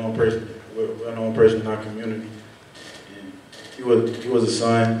well-known person in our community. And he was a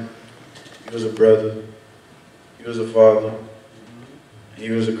son, he was a brother, he was a father, and he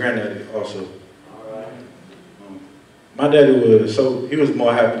was a granddaddy also. My daddy he was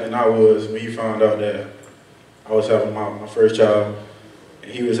more happy than I was when he found out that I was having my first child,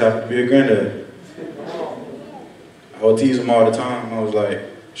 and he was happy to be a granddaddy. I would tease him all the time. I was like,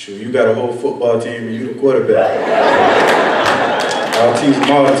 shoot, you got a whole football team and you the quarterback. I would tease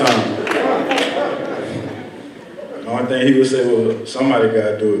him all the time. The only thing he would say, well, somebody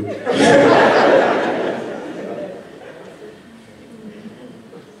got to do it.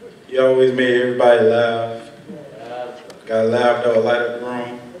 He always made everybody laugh. Got laughed out, light up the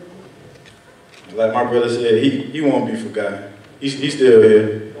room. Like my brother said, he won't be forgotten. He's still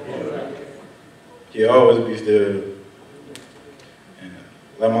here. He'll always be still here. And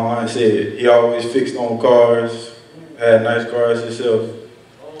like my aunt said, he always fixed on cars, had nice cars himself.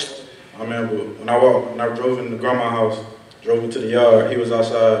 I remember when I drove into grandma's house, drove into the yard, he was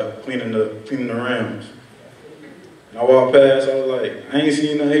outside cleaning the rims. And I walked past, I was like, I ain't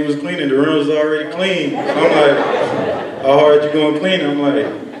seen nothing he was cleaning, the rims was already clean. And I'm like, how hard you gonna clean it? I'm like,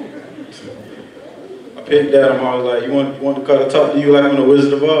 I picked at him, I was like, you want the car to talk to you like on the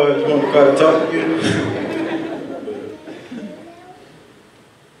Wizard of Oz? You want the car to talk to you?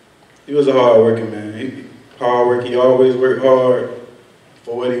 He was a hard working man. He always worked hard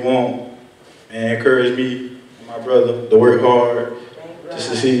for what he want and encouraged me and my brother to work hard to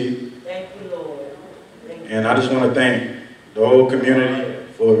succeed. Thank you, Lord. And I just want to thank the whole community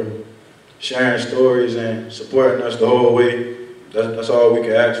for sharing stories and supporting us the whole way. That's all we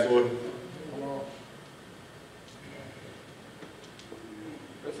can ask for.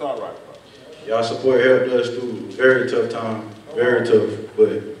 That's all right, bro. Y'all support helped us through a very tough time, very tough,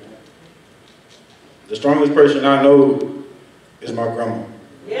 but the strongest person I know is my grandma.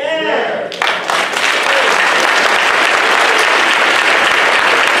 Yeah.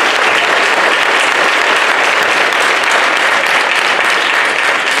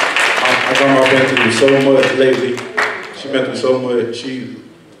 My grandma been through so much lately. She been through so much. She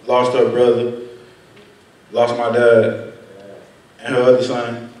lost her brother, lost my dad, and her other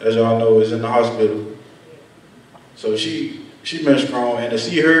son, as y'all know, is in the hospital. So she been strong, and to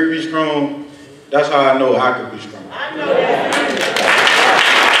see her be strong, that's how I know I could be strong. I know that.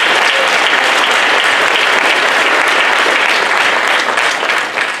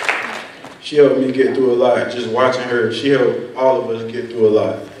 She helped me get through a lot. Just watching her, she helped all of us get through a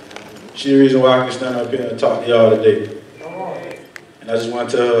lot. She's the reason why I can stand up here and talk to y'all today. And I just want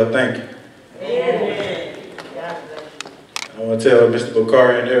to tell her thank you. Amen. I want to tell Mr.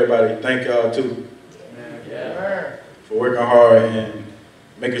 Bakari and everybody, thank y'all too. For working hard and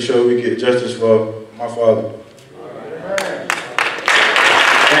making sure we get justice for my father.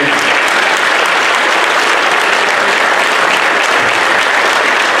 Thank you.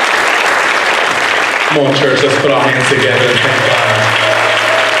 Come on, church, let's put our hands together and thank God.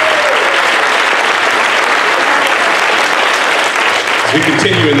 As we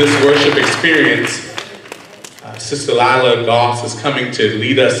continue in this worship experience, Sister Lila Goss is coming to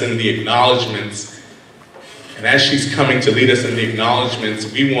lead us in the acknowledgments. And as she's coming to lead us in the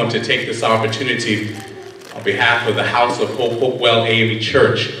acknowledgments, we want to take this opportunity on behalf of the House of Hope, Hopewell AME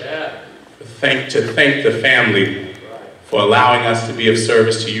Church, to thank the family for allowing us to be of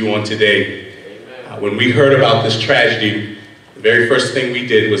service to you on today. When we heard about this tragedy, the very first thing we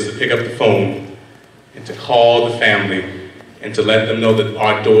did was to pick up the phone and to call the family and to let them know that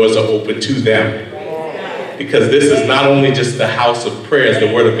our doors are open to them. Because this is not only just the house of prayer, as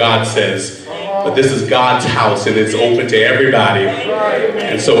the Word of God says, but this is God's house and it's open to everybody.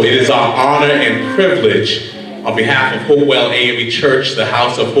 And so it is our honor and privilege on behalf of Hopewell AME Church, the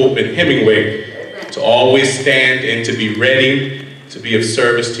House of Hope in Hemingway, to always stand and to be ready to be of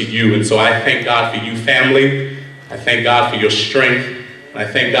service to you. And so I thank God for you, family. I thank God for your strength. And I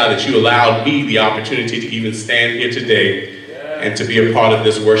thank God that you allowed me the opportunity to even stand here today and to be a part of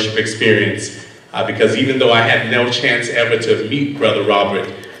this worship experience. Because even though I had no chance ever to meet Brother Robert,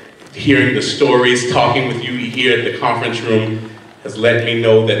 hearing the stories, talking with you here at the conference room has let me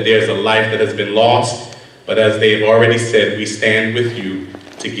know that there's a life that has been lost. But as they have already said, we stand with you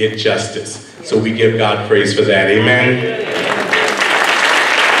to get justice. So we give God praise for that. Amen.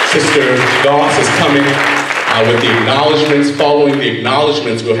 Sister Goss is coming with the acknowledgments. Following the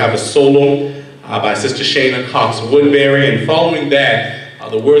acknowledgments, we'll have a solo by Sister Shana Cox-Woodbury. And following that,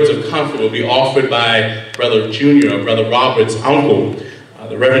 the words of comfort will be offered by Brother Junior, Brother Robert's uncle,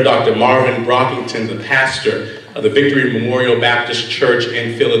 the Reverend Dr. Marvin Brockington, the pastor of the Victory Memorial Baptist Church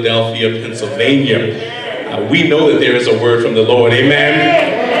in Philadelphia, Pennsylvania. We know that there is a word from the Lord.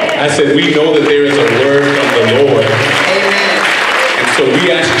 Amen. I said we know that there is a word from the Lord. So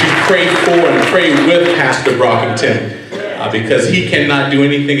we ask you pray for and pray with Pastor Brockington because he cannot do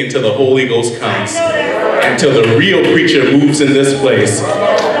anything until the Holy Ghost comes, until the real preacher moves in this place.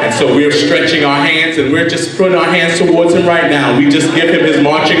 And so we're stretching our hands and we're just putting our hands towards him right now. We just give him his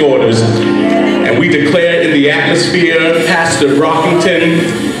marching orders. And we declare in the atmosphere, Pastor Brockington,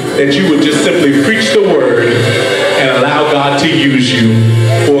 that you would just simply preach the word and allow God to use you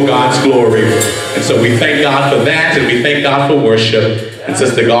for God's glory. And so we thank God for that, and we thank God for worship. And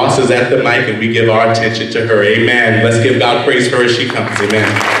Sister Goss is at the mic, and we give our attention to her. Amen. Let's give God praise for her as she comes. Amen.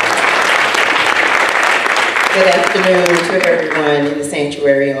 Good afternoon to everyone in the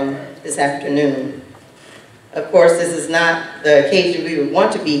sanctuary on this afternoon. Of course, this is not the occasion we would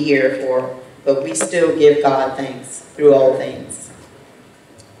want to be here for, but we still give God thanks through all things.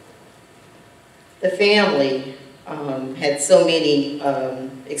 The family had so many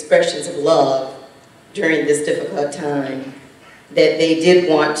expressions of love during this difficult time that they did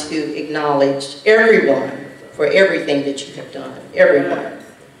want to acknowledge everyone for everything that you have done, everyone.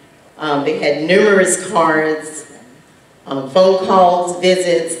 They had numerous cards, phone calls,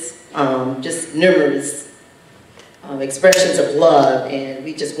 visits, just numerous expressions of love, and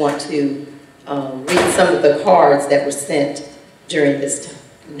we just want to read some of the cards that were sent during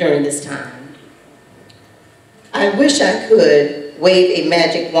this time. I wish I could wave a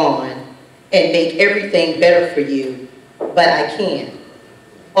magic wand and make everything better for you, but I can't.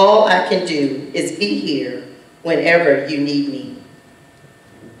 All I can do is be here whenever you need me.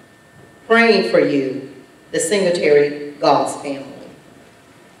 Praying for you, the Singletary Goss family.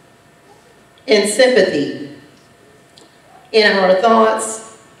 In sympathy, in our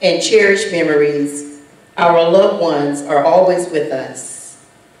thoughts and cherished memories, our loved ones are always with us.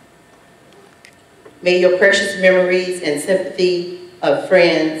 May your precious memories and sympathy of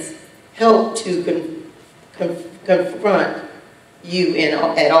friends help to confront you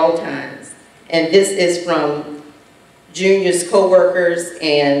at all times. And this is from Junior's co-workers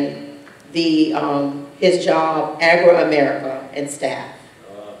and his job, Agro-America, and staff.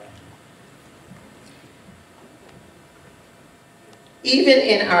 Even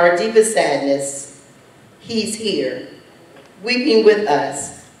in our deepest sadness, he's here, weeping with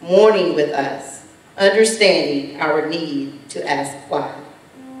us, mourning with us, understanding our need to ask why.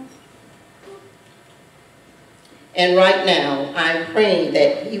 And right now, I'm praying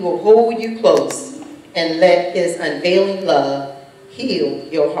that he will hold you close and let his unveiling love heal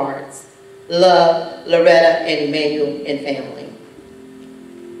your hearts. Love, Loretta and Emmanuel and family.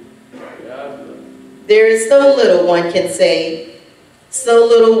 There is so little one can say, so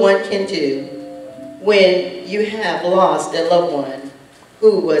little one can do when you have lost a loved one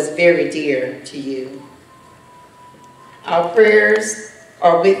who was very dear to you. Our prayers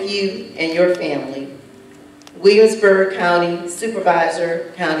are with you and your family. Williamsburg County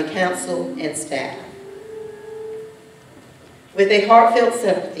Supervisor, County Council, and staff. With a heartfelt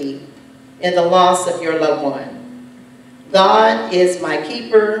sympathy in the loss of your loved one. God is my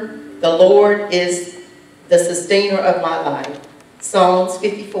keeper, the Lord is the sustainer of my life. Psalms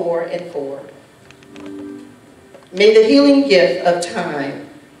 54:4. May the healing gift of time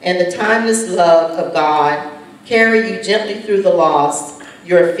and the timeless love of God carry you gently through the loss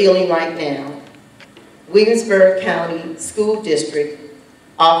you're feeling right now. Williamsburg County School District,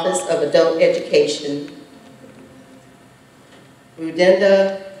 Office of Adult Education,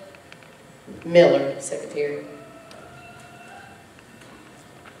 Rudenda Miller, Secretary.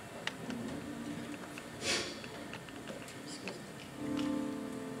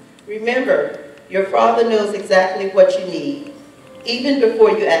 Remember, your Father knows exactly what you need, even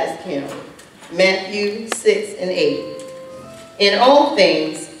before you ask him. Matthew 6:8. In all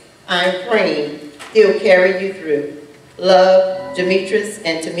things, I'm praying he'll carry you through. Love, Demetrius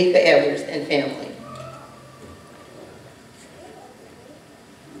and Tamika Evers and family.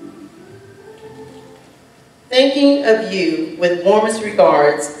 Thinking of you with warmest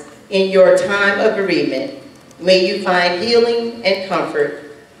regards in your time of bereavement, may you find healing and comfort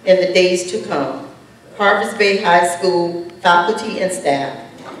in the days to come. Harvest Bay High School faculty and staff.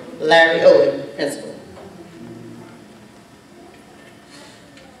 Larry Odom, Principal.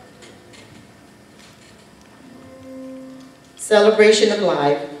 Celebration of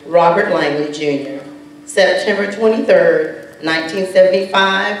Life, Robert Langley, Jr. September 23rd,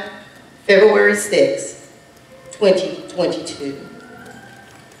 1975, February 6th, 2022.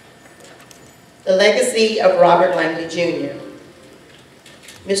 The legacy of Robert Langley, Jr.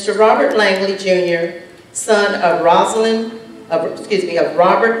 Mr. Robert Langley, Jr., son of Robert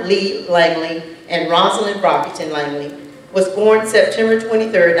Lee Langley and Rosalind Brockington Langley, was born September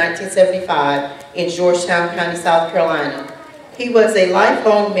 23rd, 1975 in Georgetown County, South Carolina. He was a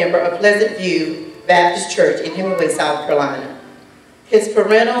lifelong member of Pleasant View Baptist Church in Hemingway, South Carolina. His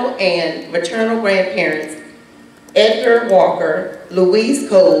parental and maternal grandparents, Edgar Walker, Louise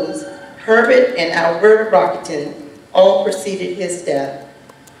Coles, Herbert and Alberta Brockington, all preceded his death.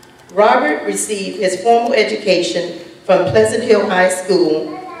 Robert received his formal education from Pleasant Hill High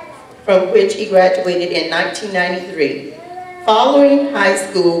School from which he graduated in 1993. Following high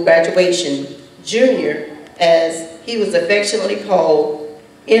school graduation, Junior, as he was affectionately called,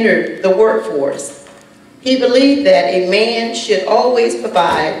 entered the workforce. He believed that a man should always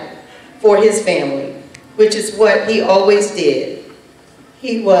provide for his family, which is what he always did.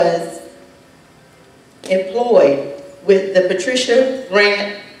 He was employed with the Patricia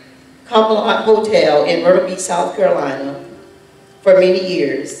Grant Camelot Hotel in Myrtle Beach, South Carolina for many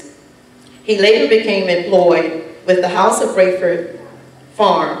years. He later became employed with the House of Rayford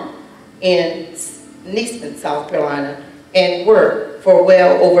Farm in NESMITH, South Carolina, and worked for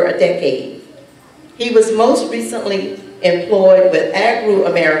well over a decade. He was most recently employed with Agro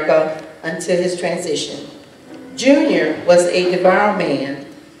America until his transition. Junior was a devout man.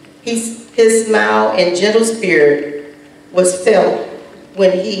 His smile and gentle spirit was felt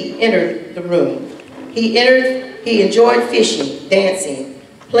when he entered the room. He enjoyed fishing, dancing,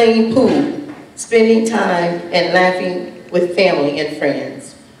 playing pool, spending time and laughing with family and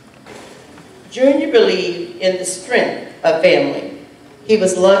friends. Junior believed in the strength of family. He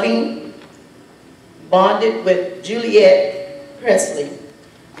was loving, bonded with Juliet Presley,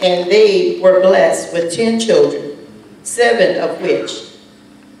 and they were blessed with 10 children, 7 of which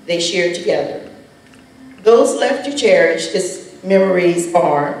they shared together. Those left to cherish his memories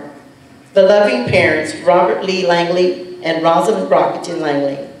are the loving parents, Robert Lee Langley and Rosalind Brockington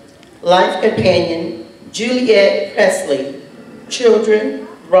Langley, life companion, Juliet Presley, children,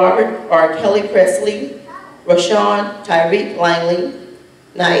 Robert R. Kelly Presley, Rashawn Tyreek Langley,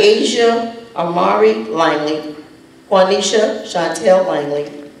 Nyasia Amari Langley, Juanisha Chantel Langley,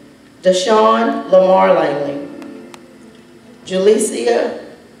 Deshawn Lamar Langley, Julicia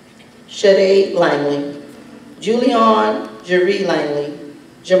Shade Langley, Julian Jeree Langley,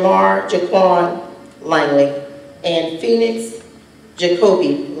 Jamar Jaquan Langley, and Phoenix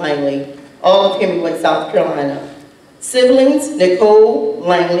Jacoby Langley, all of Hemingway, South Carolina. Siblings, Nicole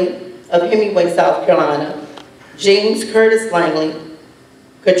Langley of Hemingway, South Carolina, James Curtis Langley,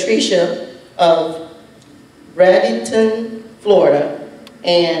 Patricia of Bradenton, Florida,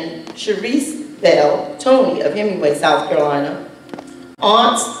 and Sharice Bell Tony of Hemingway, South Carolina.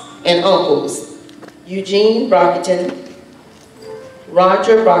 Aunts and uncles, Eugene Brockington,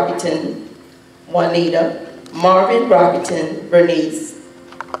 Roger Brockington, Juanita, Marvin Brockington, Bernice,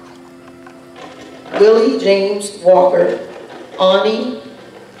 Willie James Walker, Annie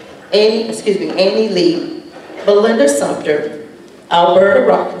Lee, Belinda Sumter, Alberta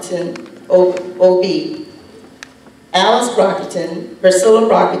Brockington, O.B., Alice Brockington, Priscilla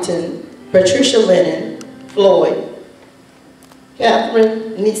Brockington, Patricia Lennon, Floyd,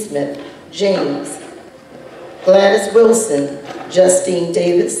 Catherine Neesmith, James, Gladys Wilson, Justine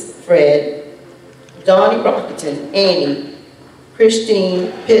Davis, Fred, Donnie Brockington, Annie,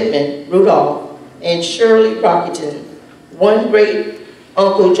 Christine Pittman, Rudolph, and Shirley Brockington, one great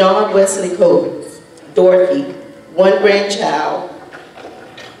Uncle John Wesley Coates, Dorothy, one grandchild,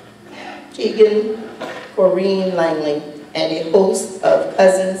 Tegan Corrine Langley, and a host of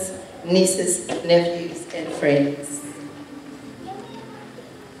cousins, nieces, nephews, and friends.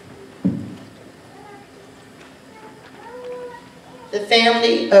 The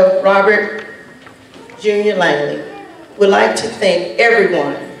family of Robert Jr. Langley would like to thank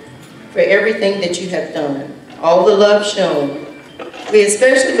everyone for everything that you have done, all the love shown. We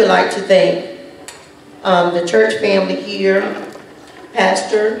especially would like to thank the church family here,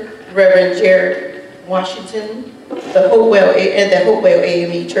 Pastor Reverend Jared Washington, the Hopewell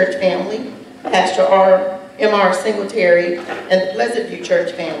AME church family, Pastor M.R. Singletary, and the Pleasant View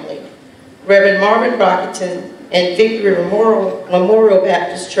church family, Reverend Marvin Brockington, and Victory Memorial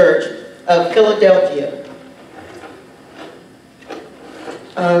Baptist Church of Philadelphia.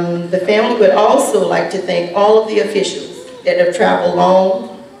 The family would also like to thank all of the officials that have traveled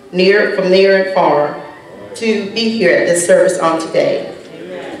from near and far to be here at this service on today.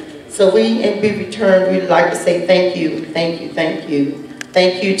 So in return, we'd like to say thank you, thank you, thank you.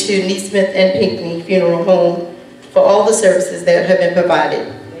 Thank you to NESMITH-PINCKNEY Funeral Home for all the services that have been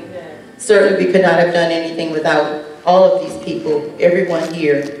provided. Certainly we could not have done anything without all of these people, everyone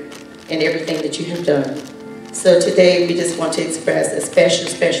here, and everything that you have done. So today we just want to express a special,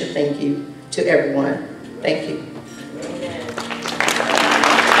 special thank you to everyone. Thank you.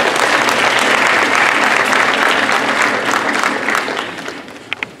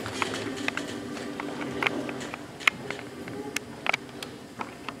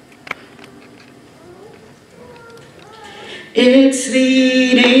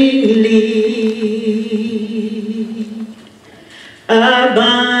 Exceedingly,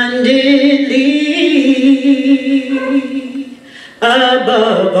 abundantly,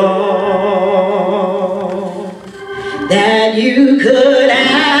 above all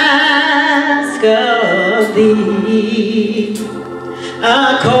ask of thee,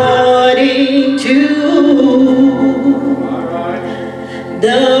 according to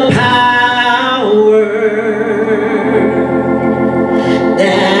the power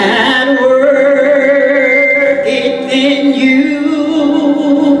that worketh in you,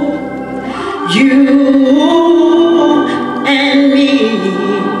 you and me.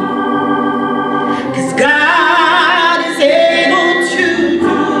 'Cause God is able to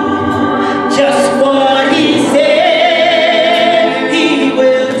do just what He said He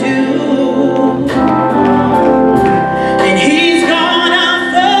will do, and He's gonna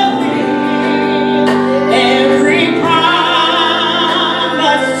fulfill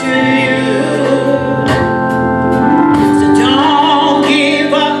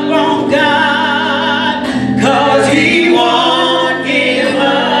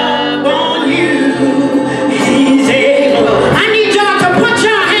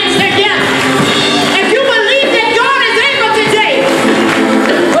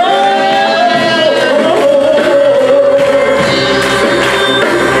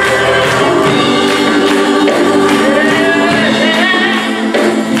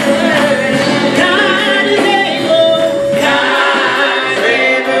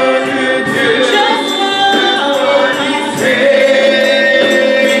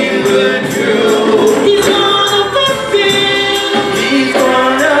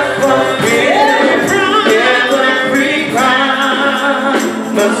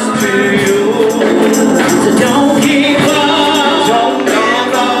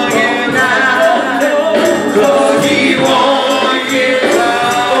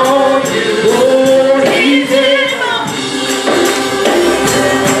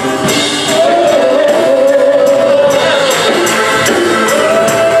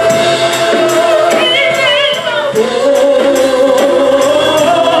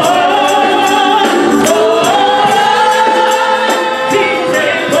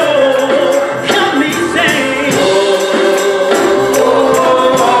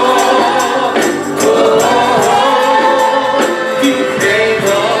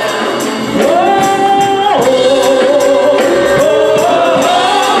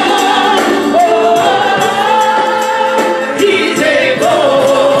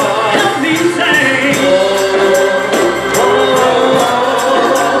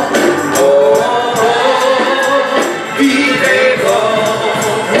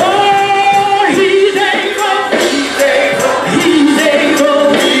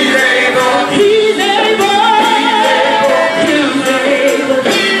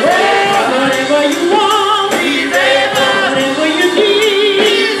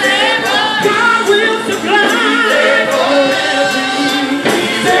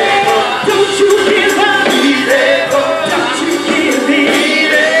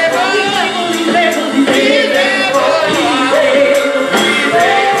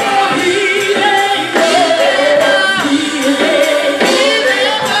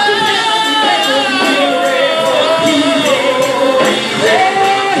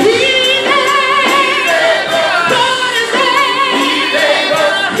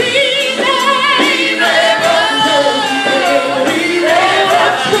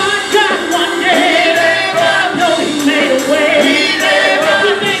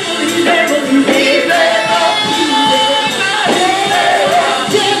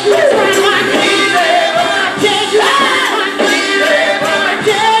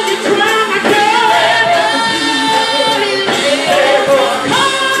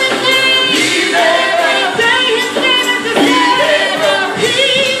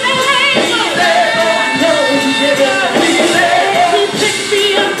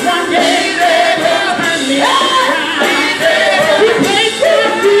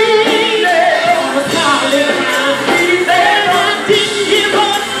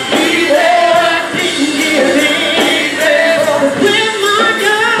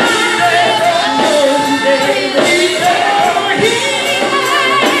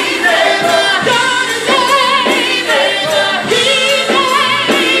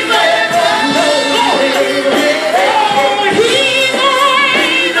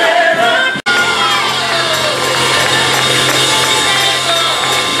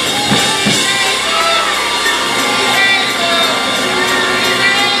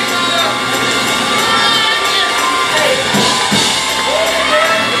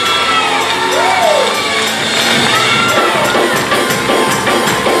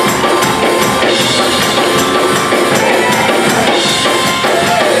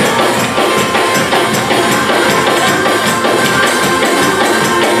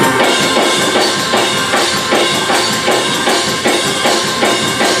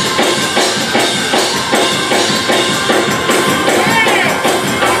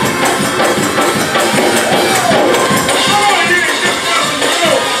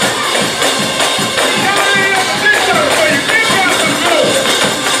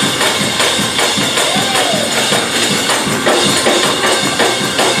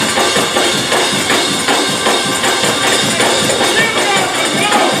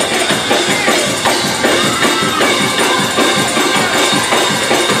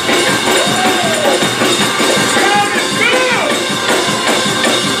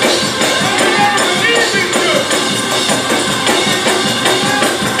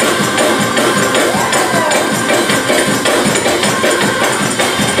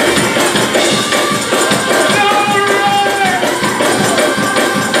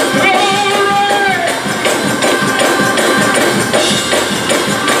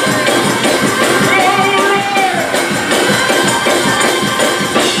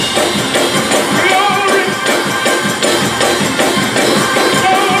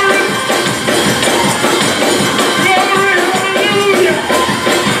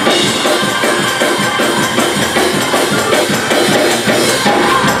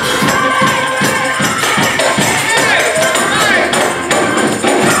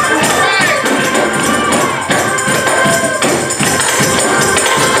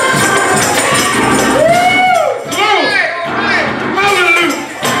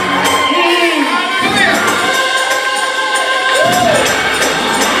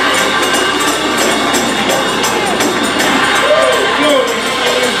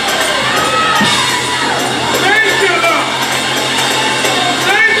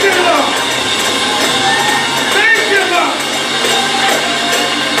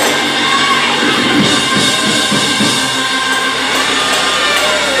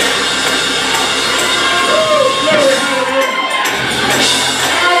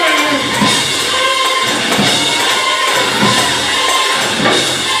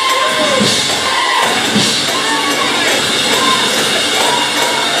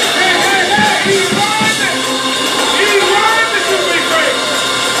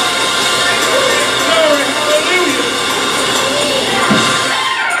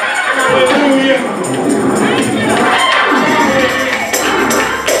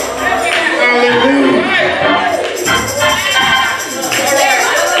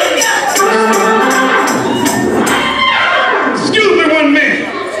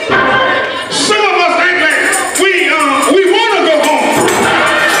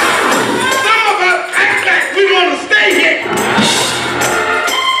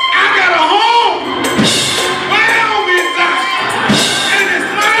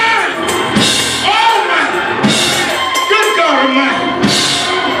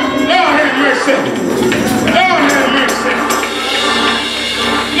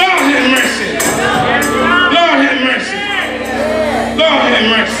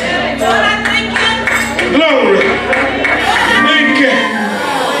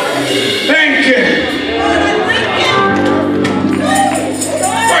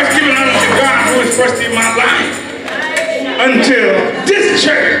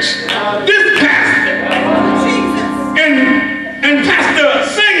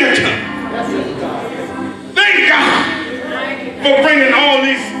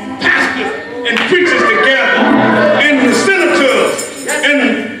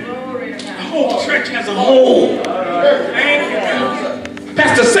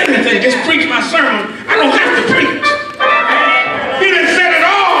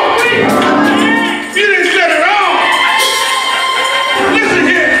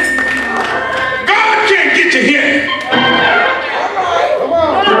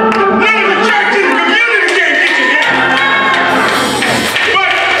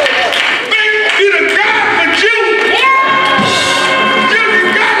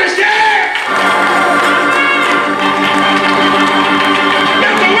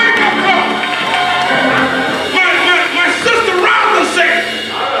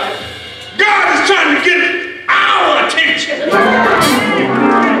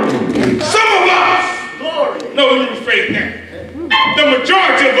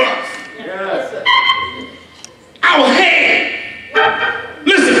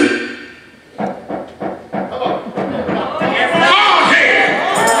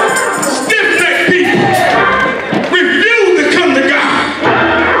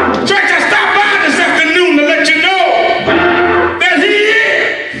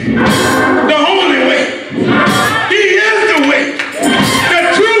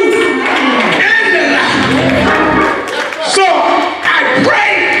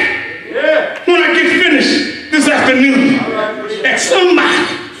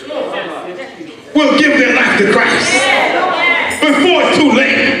will give their life to Christ before it's too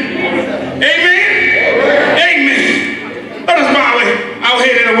late. Amen? Amen. Let us bow our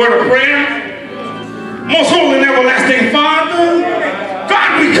head in a word of prayer. Most holy and everlasting Father,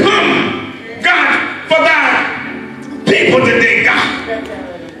 God, we come, God, for thy people today,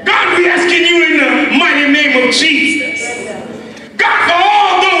 God. God, we asking you in the mighty name of Jesus. God, for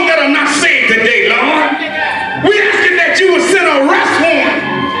all those that are not saved today, Lord, we asking that you would send a rest warrant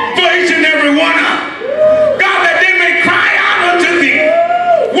for each and every one of them. God, that they may cry out unto thee,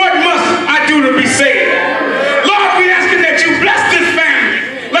 what must I do to be saved? Lord, we asking that you bless this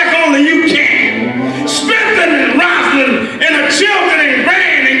family like only you can. Strengthen and Rosalind and her children and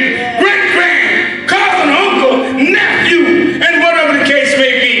grand and great-grand, cousin, uncle, nephew, and whatever the case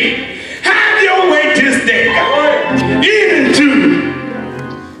may be. Have your way this day, God. Even to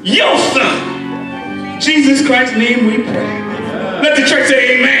your Son, Jesus Christ's name we pray. Let the church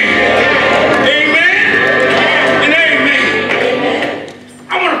say amen. Amen and amen.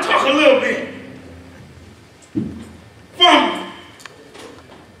 I want to talk a little bit from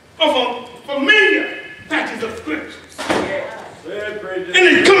a familiar passage of scriptures. And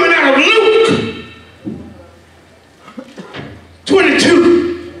it's coming out of Luke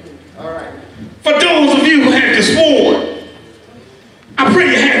 22. For those of you who have the sword, I pray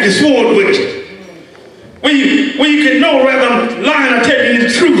you have the sword with you. When you can know whether I'm lying or telling you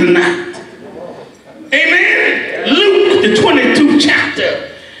the truth or not. Amen? Luke, the 22nd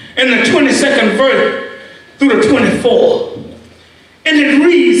chapter, and the 22nd verse through the 24th. And it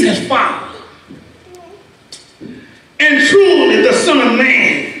reads as follows. And truly the Son of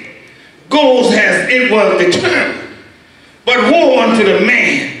Man goes as it was determined, but woe unto the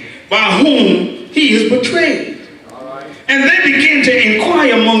man by whom he is betrayed. And they begin to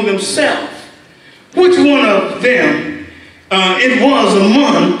inquire among themselves which one of them it was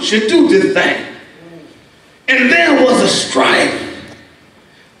among should do this thing. And there was a strife.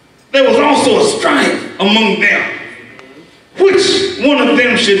 There was also a strife among them, which one of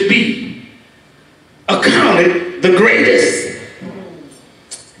them should be accounted the greatest.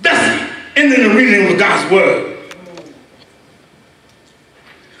 That's ending the reading of God's word.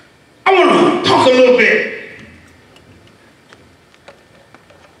 I want to talk a little bit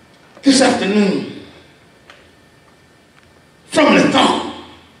this afternoon from the thought.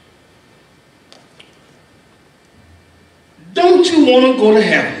 Don't you want to go to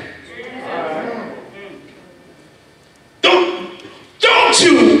heaven? Don't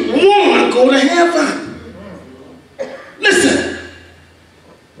you want to go to heaven? Listen.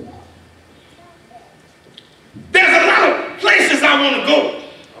 There's a lot of places I want to go.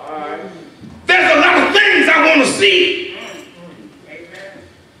 There's a lot of things I want to see.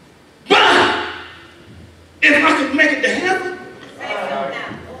 But if I could make it to heaven,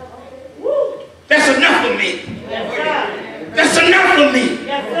 that's enough for me. That's enough for me.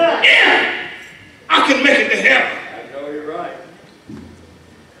 If I can make it to heaven.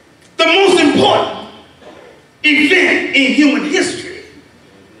 The most important event in human history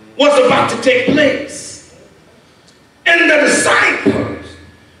was about to take place. And the disciples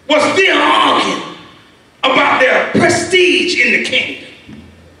were still arguing about their prestige in the kingdom.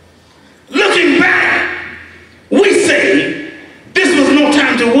 Looking back, we say this was no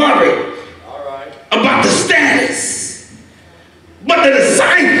time to worry about the status. But the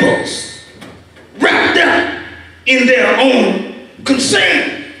disciples, wrapped up in their own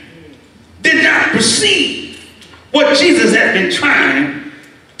concern, did not perceive what Jesus had been trying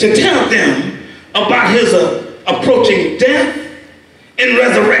to tell them about his approaching death and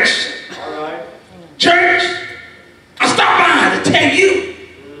resurrection. Church, I stopped by to tell you,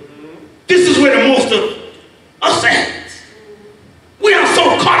 this is where the most of us at. We are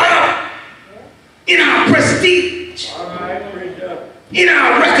so caught up in our prestige, in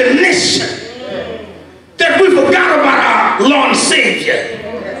our recognition, that we forgot about our Lord and Savior,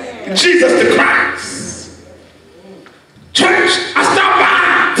 Jesus the Christ. Church, I stopped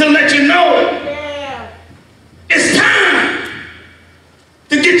by to let you know it's time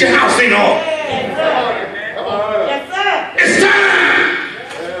to get your house in order. It's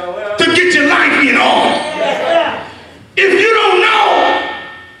time to get your life in order. If you don't know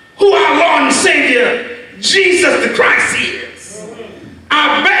who our Lord and Savior, Jesus the Christ is,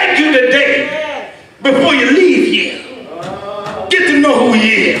 I beg you today, before you leave here, get to know who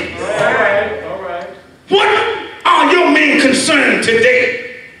he is. What are your main concerns today?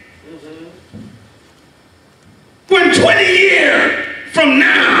 When 20 years from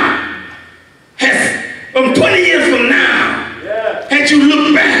now, as you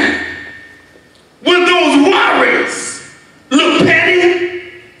look back, will those worries look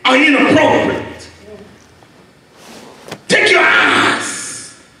petty or inappropriate?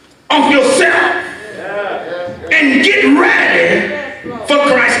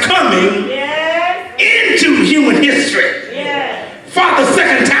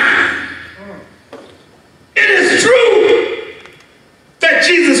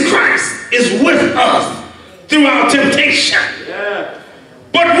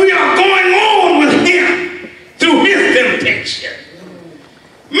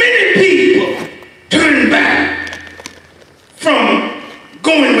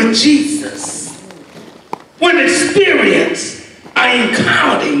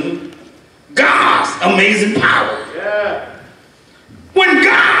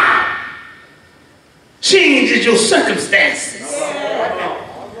 changes your circumstances.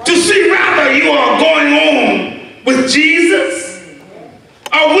 To see rather you are going on with Jesus,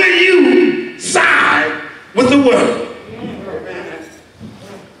 or will you side with the world?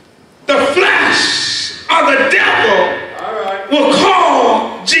 The flesh or the devil will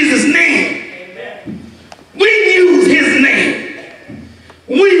call Jesus' name. We use his name.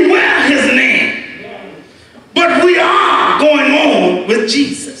 We wear his name. But we are going on with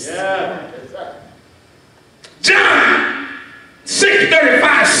Jesus. John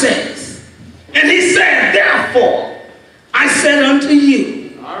 6:35 says, and he said, therefore, I said unto you,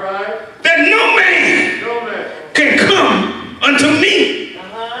 that no man can come unto me,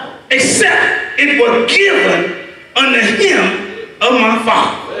 except it were given unto him of my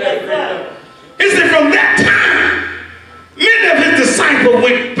Father. He said, from that time, many of his disciples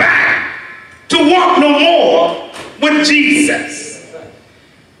went back to walk no more with Jesus.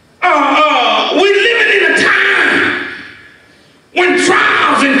 We're living in a time when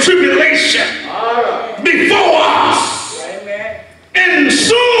trials and tribulation before us. And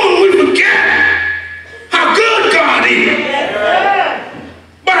soon we forget how good God is.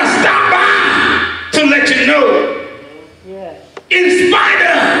 But I stop by to let you know, in spite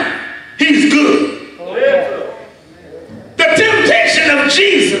of, he's good. The temptation of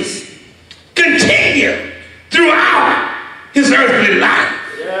Jesus continued throughout his earthly life.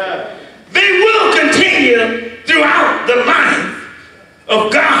 They will continue throughout the life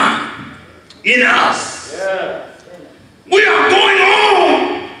of God in us. We are going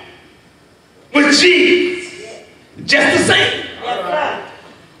on with Jesus just the same.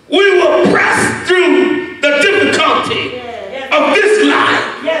 We will press through the difficulty of this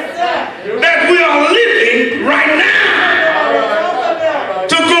life that we are living right now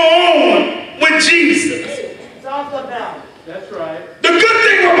to go on with Jesus. That's right. The good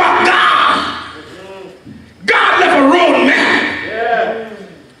thing about God left a roadmap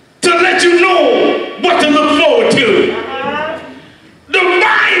to let you know what to look forward to. The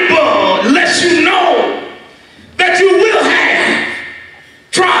Bible lets you know that you will have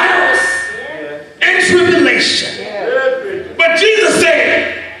trials and tribulation. But Jesus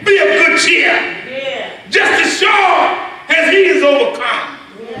said, be of good cheer. Just as sure as he is overcome,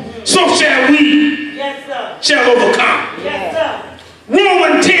 so shall we shall overcome.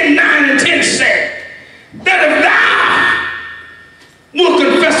 Romans 10:9-10 said that if thou wilt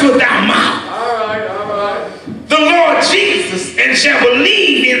confess with thy mouth the Lord Jesus and shall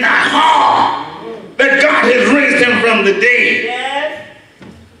believe in thy heart that God has raised him from the dead,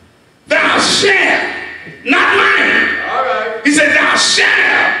 thou shalt, not mine, he said thou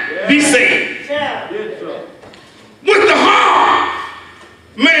shalt be saved. With the heart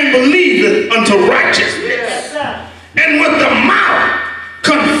man believeth unto righteousness, and with the mouth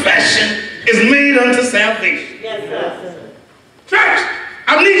confession is made unto salvation. Church,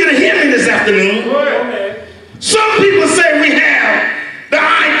 I need you to hear me this afternoon. Some people say we have the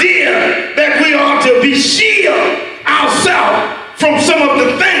idea that we ought to be shield ourselves from some of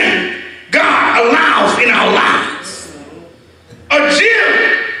the things God allows in our lives. A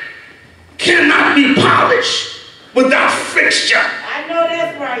gem cannot be polished without fixture. I know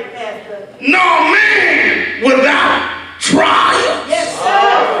that's right, Pastor. No man without trials. Yes,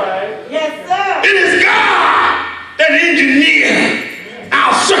 sir. Yes, sir. It is God that engineers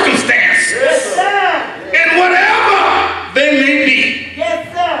our circumstances. Yes, sir. And whatever they may be. Yes,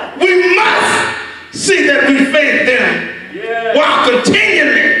 sir. We must see that we face them while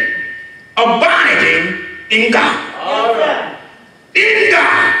continually abiding in God. Yes, sir. In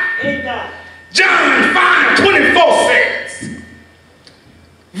God. In God. John 5:24 says,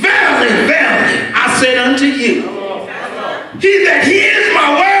 verily, verily, I said unto you, he that hears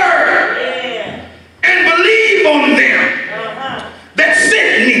my word and believe on them that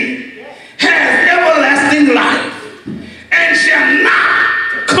sent me has everlasting life and shall not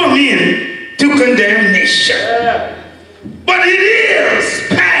come in to condemnation, but it is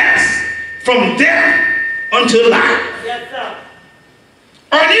passed from death unto life. Yes, sir.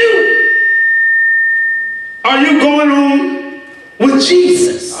 Are you going on with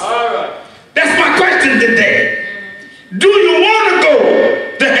Jesus? That's my question today. Do you want to go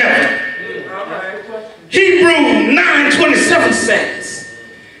to heaven? Hebrews 9:27 says,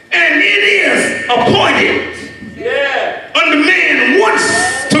 and it is appointed unto man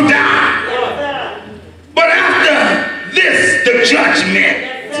once to die, but after this the judgment.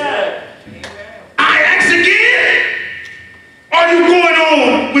 I ask again, are you going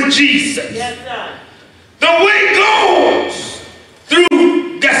on with Jesus? Yes, sir. The way goes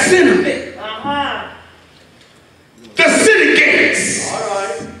through Gethsemane, the city gates,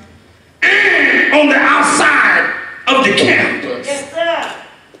 of the campus. Yes, sir.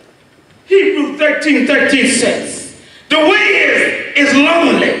 Hebrews 13:13 says, the way is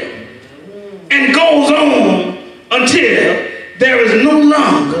lonely and goes on until there is no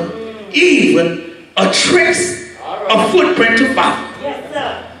longer even a trace, a footprint to follow. Yes,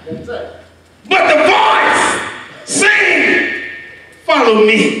 sir. Yes, sir. But the voice saying, follow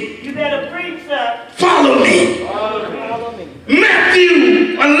me. You better preach, sir. Follow me. Follow me.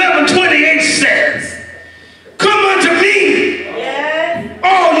 Matthew 11:28 says, come unto me, Yes.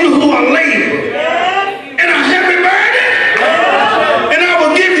 all you who are labored Yes. and are heavy burdened, and I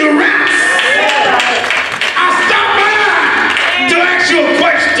will give you rest. I stopped by to ask you a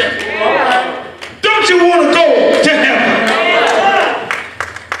question. Don't you want to go to heaven?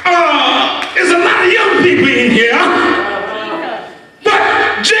 There's a lot of young people in here, but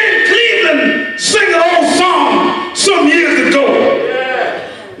Jane Cleveland sang an old song some years ago.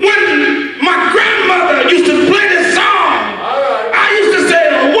 When my grandmother used to play this song, I used to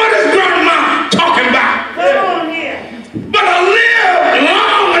say, what is grandma talking about? Come on here. But I lived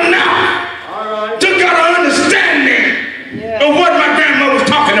long enough to get an understanding of what my grandmother was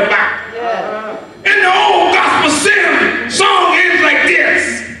talking about. And the old gospel song ends like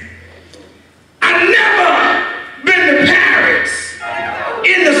this. I never been to Paris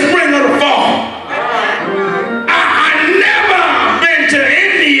in the spring or the fall. I never been to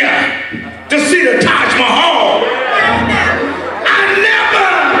India to see the Taj Mahal. I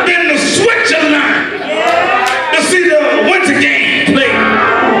never been to Switzerland to see the Winter Games play.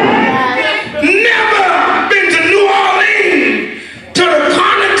 Never been to New Orleans to the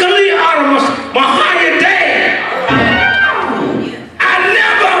Carnival out of Mahia Day. I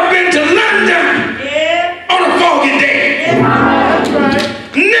never been to London on a foggy day.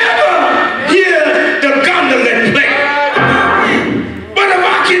 Never hear the gondola play. But if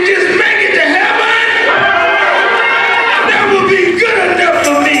I can just make it to heaven, that would be good enough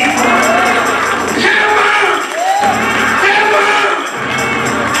for me. Heaven, heaven,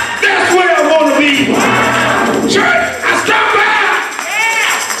 that's where I want to be. Church, I stopped by.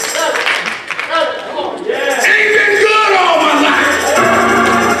 Ain't been good all my life.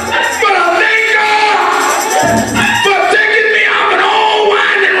 But I thank God for taking me off an old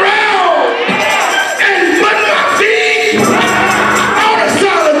winding road and putting my feet on a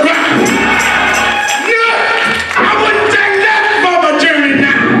solid ground. No, I wouldn't take that for my journey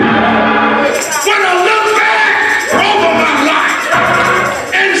now. When I look back over my life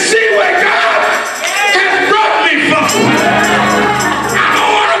and see where God has brought me from, I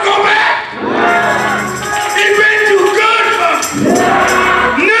don't want to go back. It's been too good for me.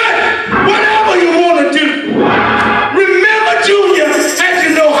 Nothing, whatever you want to do. Remember, Junior, as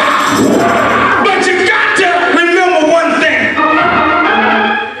you know how. But you got to remember one thing.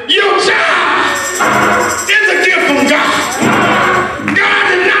 Your child is a gift from God. God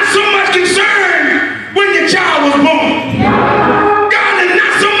is not so much concerned when your child was born. God is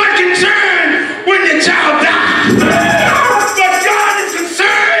not so much concerned when your child died. But God is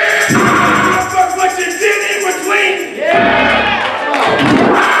concerned about what you did in between.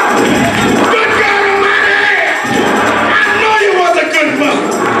 Good God Almighty, I know you was a good mother.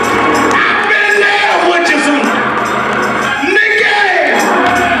 I've been there with you, son.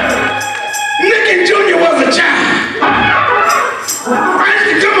 Nicky Jr. was a child. I used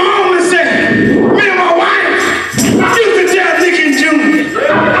to come home and say, me and my wife used to tell Nicky Jr.,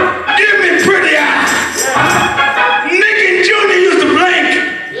 give me pretty eyes. Nicky Jr. used to blink.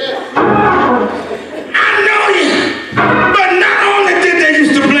 I know you, but not only did they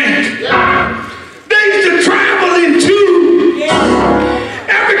used to blink, they used to travel in twos.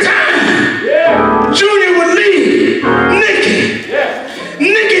 Every time Junior would leave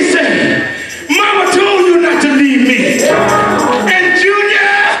Nicky said, Mama told you not to leave me. And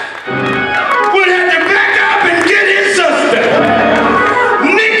Junior would have to back up and get his sister.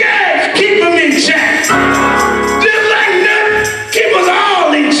 Nicky, keep him in check. Just like Nut, keep us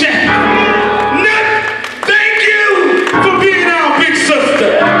all in check. Nut, thank you for being our big sister.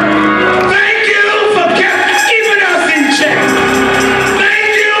 Thank you for keeping us in check. Thank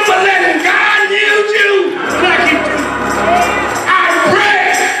you for letting God use you like He do. I pray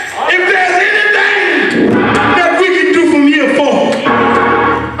if there's anything that we can do from here forward,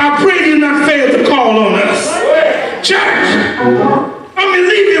 I pray you not fail to call on us. Church, let me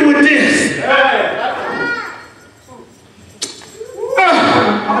leave you with this.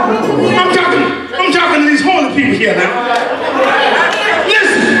 I'm talking to these holy people here now.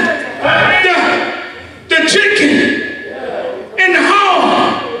 Listen, the chicken in the hall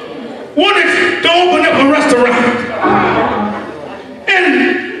wanted to open up a restaurant.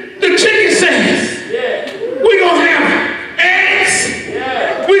 And the chicken says, we're going to have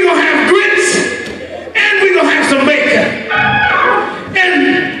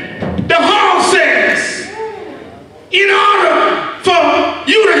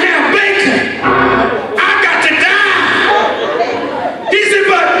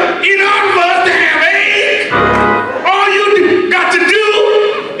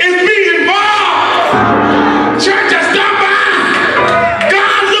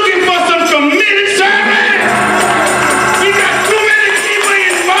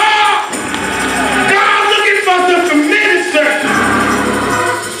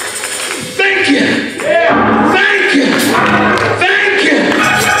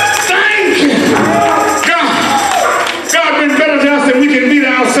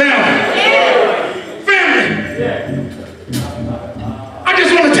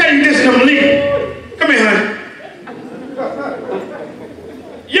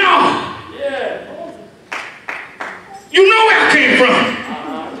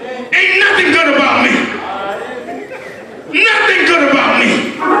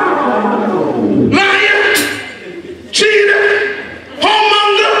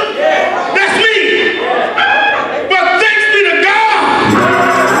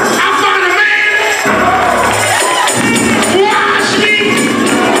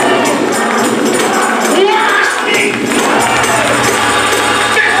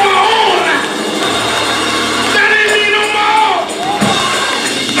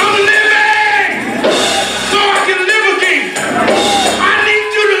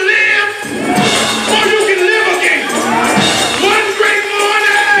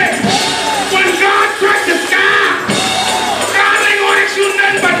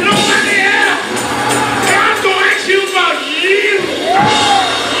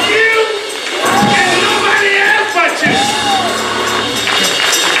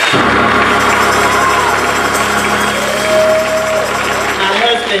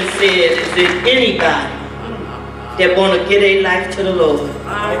said, is there anybody that want to give their life to the Lord?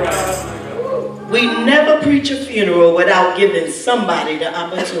 We never preach a funeral without giving somebody the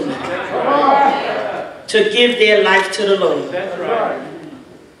opportunity to give their life to the Lord.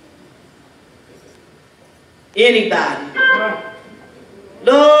 Anybody?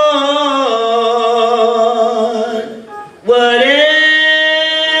 Lord, whatever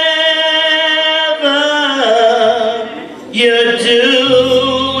you're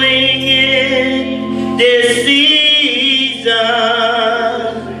doing in this season,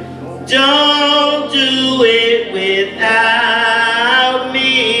 don't do it without me.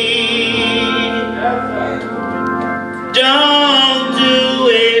 Don't do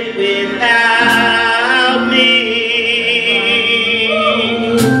it without me.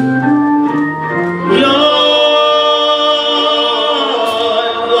 Lord,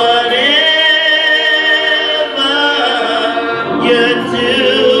 whatever you're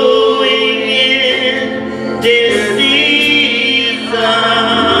doing in this season,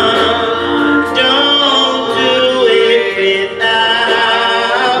 don't do it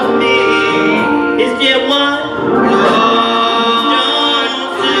without me. Is there one?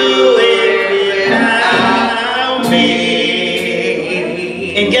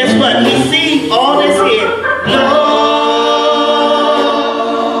 And guess what? He sees all this here. Lord,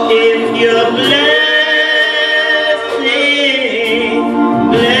 if you're blessing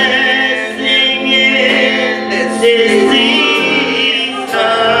in this season,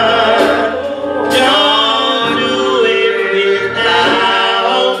 don't do it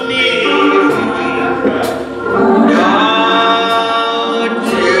without me. Don't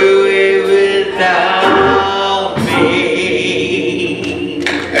do it without me.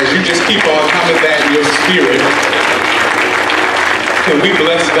 Keep on coming back in your spirit. Can we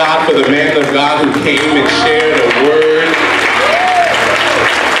bless God for the man of God who came and shared a word?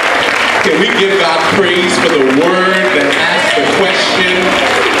 Can we give God praise for the word that asked the question,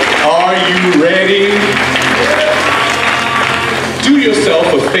 are you ready? Do yourself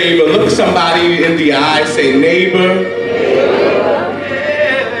a favor. Look somebody in the eye, say, neighbor,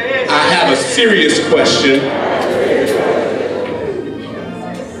 I have a serious question.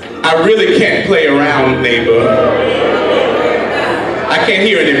 I really can't play around, neighbor. I can't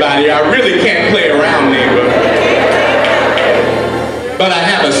hear anybody. I really can't play around, neighbor. But I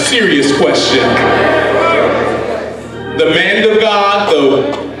have a serious question. The man of God, the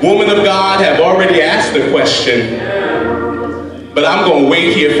woman of God have already asked the question, but I'm going to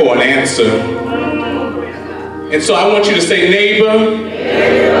wait here for an answer. And so I want you to say, neighbor,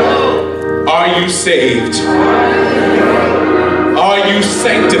 are you saved? Are you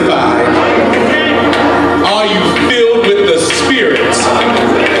sanctified? Are you filled with the Spirit?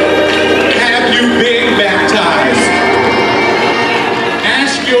 Have you been baptized?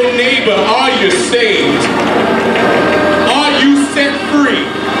 Ask your neighbor, are you saved? Are you set free?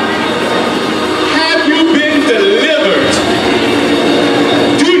 Have you been delivered?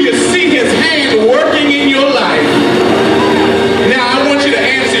 Do you see His hand working in your life? Now I want you to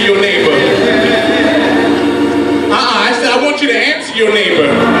answer your neighbor. I want you to answer your neighbor.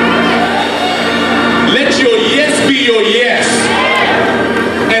 Let your yes be your yes.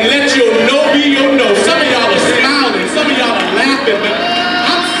 And let your no be your no. Some of y'all are smiling. Some of y'all are laughing. But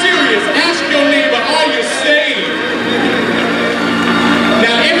I'm serious. Ask your neighbor, are you saved?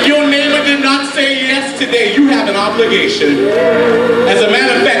 Now, if your neighbor did not say yes today, you have an obligation. As a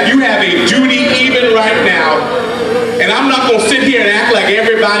matter of fact, you have a duty even right now. And I'm not going to sit here and act like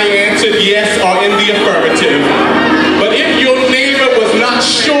everybody answered yes or in the affirmative. But if your neighbor was not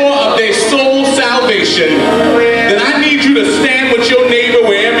sure of their soul salvation, then I need you to stand with your neighbor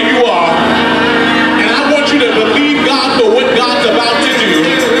wherever you are. And I want you to believe God for what God's about to do.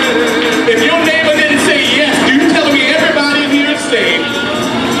 If your neighbor didn't say yes, do you tell me everybody here is saved?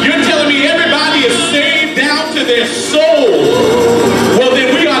 You're telling me everybody is saved down to their soul. Well,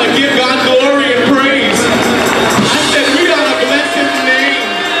 then we ought to give God glory and praise. I said we ought to bless His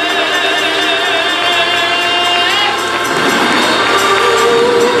name.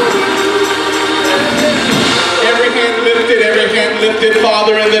 Every hand lifted,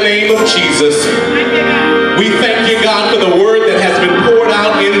 Father, in the name of Jesus. We thank you, God, for the word that has been poured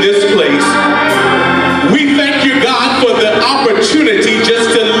out in this place. We thank you, God, for the opportunity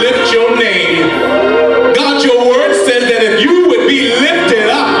just to lift your name. God, your word says that if you would be lifted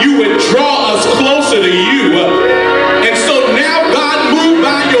up, you would draw us closer to you. And so now, God, move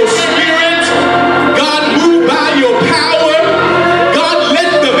by your spirit. God, move by your power. God,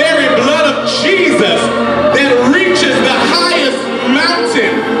 let the very blood of Jesus that reaches the highest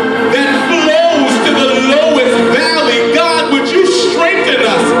mountain, that flows to the lowest valley, God, would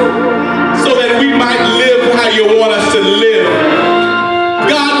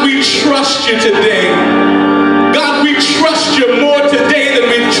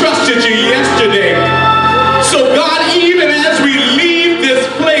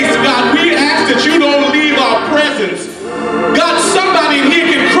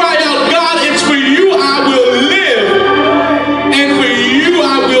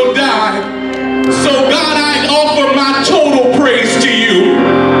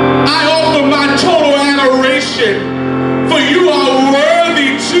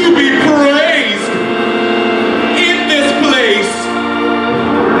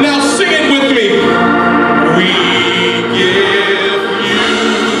Now sing it with me. We give you.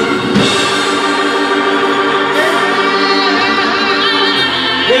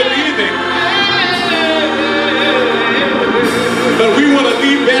 We're leaving. But we want to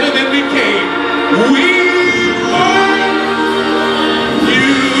leave better than we came. We are,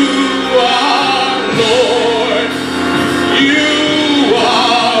 you are Lord. You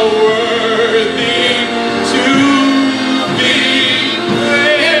are worthy to be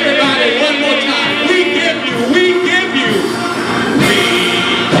praised. Everybody, one more time. We give you, we give you. We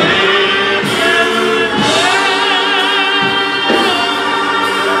give you.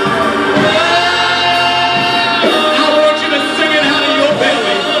 I want you to sing it out of your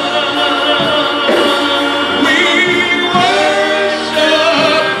belly. We worship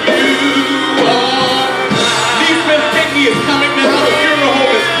you, NESMITH-PINCKNEY is coming now. The funeral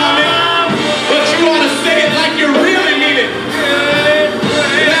home is coming. But you ought to sing it like you really mean it.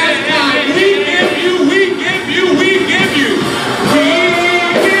 Last time, we give you, we give you, we give you. We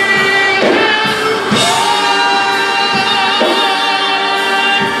give you.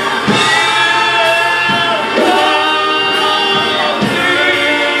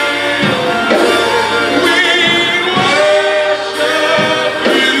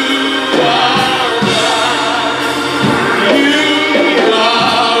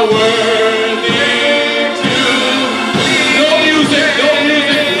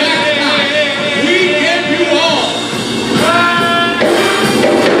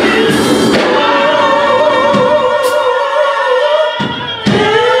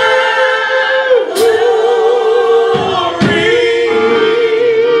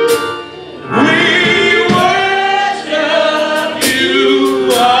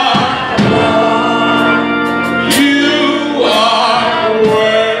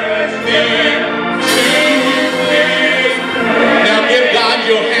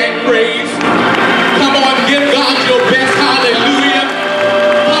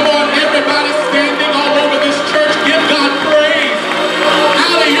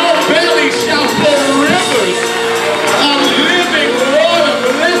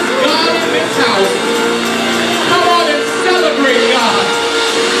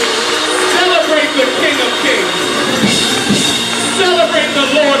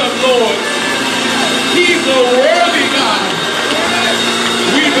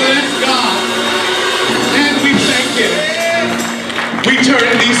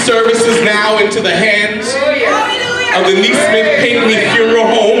 Services now into the hands of the NESMITH-PINCKNEY Funeral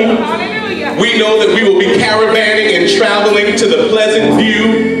Home. We know that we will be caravanning and traveling to the Pleasant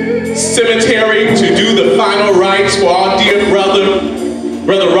View Cemetery to do the final rites for our dear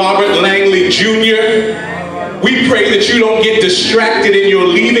brother Robert Langley Jr. We pray that you don't get distracted in your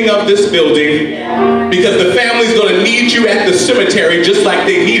leaving of this building, because the family's going to need you at the cemetery just like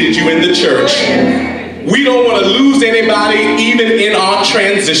they needed you in the church. We don't want to lose anybody even in our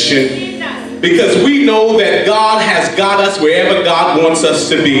transition, because we know that God has got us wherever God wants us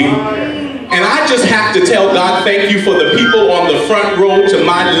to be. And I just have to tell God thank you for the people on the front row to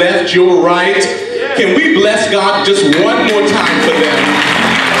my left, your right. Can we bless God just one more time for them?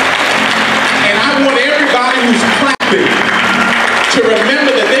 And I want everybody who's clapping to remember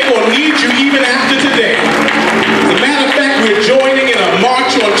that they're going to need you even after today. As a matter of fact, we're joining in a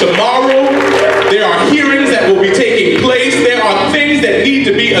march on tomorrow. There are hearings that will be taking place. There are things that need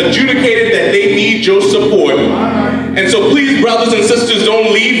to be adjudicated that they need your support. And so please, brothers and sisters,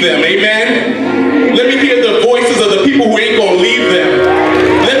 don't leave them. Amen? Let me hear the voices of the people who ain't going to leave them.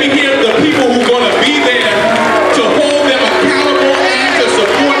 Let me hear the people who are going to be there to hold them accountable and to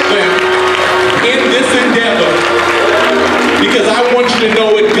support them in this endeavor. Because I want you to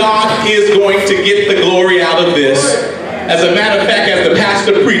know that God is going to get the glory out of this. As a matter of fact, as the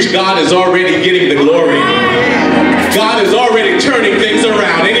pastor preached, God is already getting the glory. God is already turning things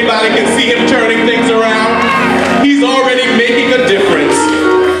around. Anybody can see him turning things around? He's already making a difference.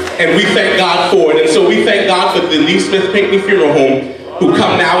 And we thank God for it. And so we thank God for the NESMITH-PINCKNEY Funeral Home who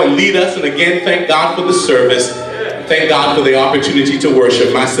come now and lead us. And again, thank God for the service. Thank God for the opportunity to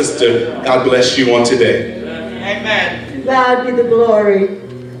worship. My sister, God bless you on today. Amen. To God be the glory.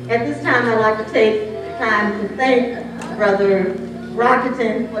 At this time, I'd like to take time to thank Brother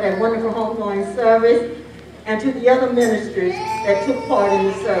Rockerton for that wonderful homegoing service, and to the other ministers that took part in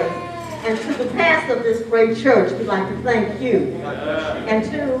the service. And to the pastor of this great church, we'd like to thank you. And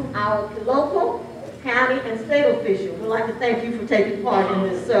to our local, county, and state officials, we'd like to thank you for taking part in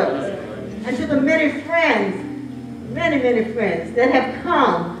this service. And to the many friends, many friends that have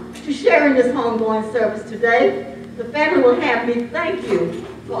come to share in this homegoing service today, the family will have me thank you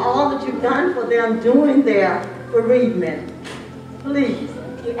for all that you've done for them during their bereavement. Please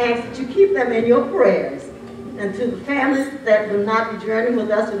we ask that you keep them in your prayers. And to the families that will not be journeying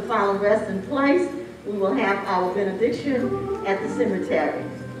with us in final rest in place, we will have our benediction at the cemetery.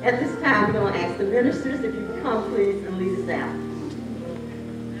 At this time, we're going to ask the ministers if you could come, please, and lead us out.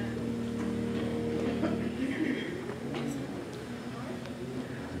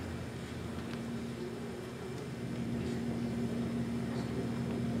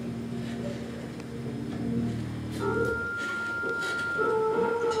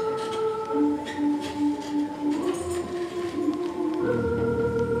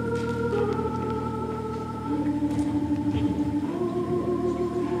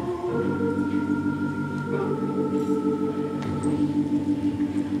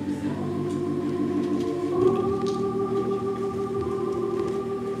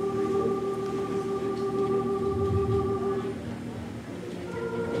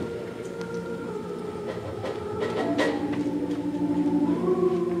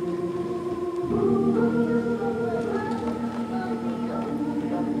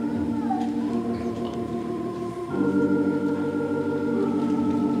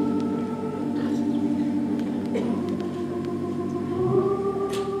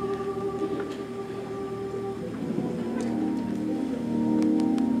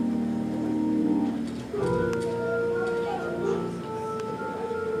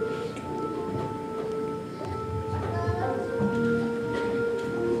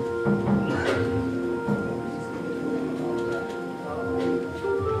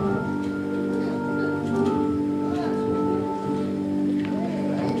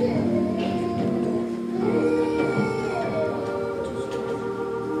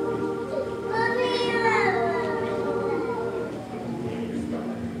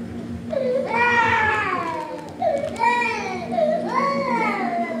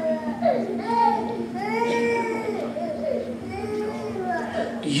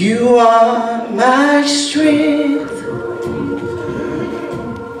 You are my strength,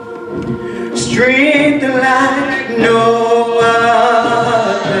 strength like no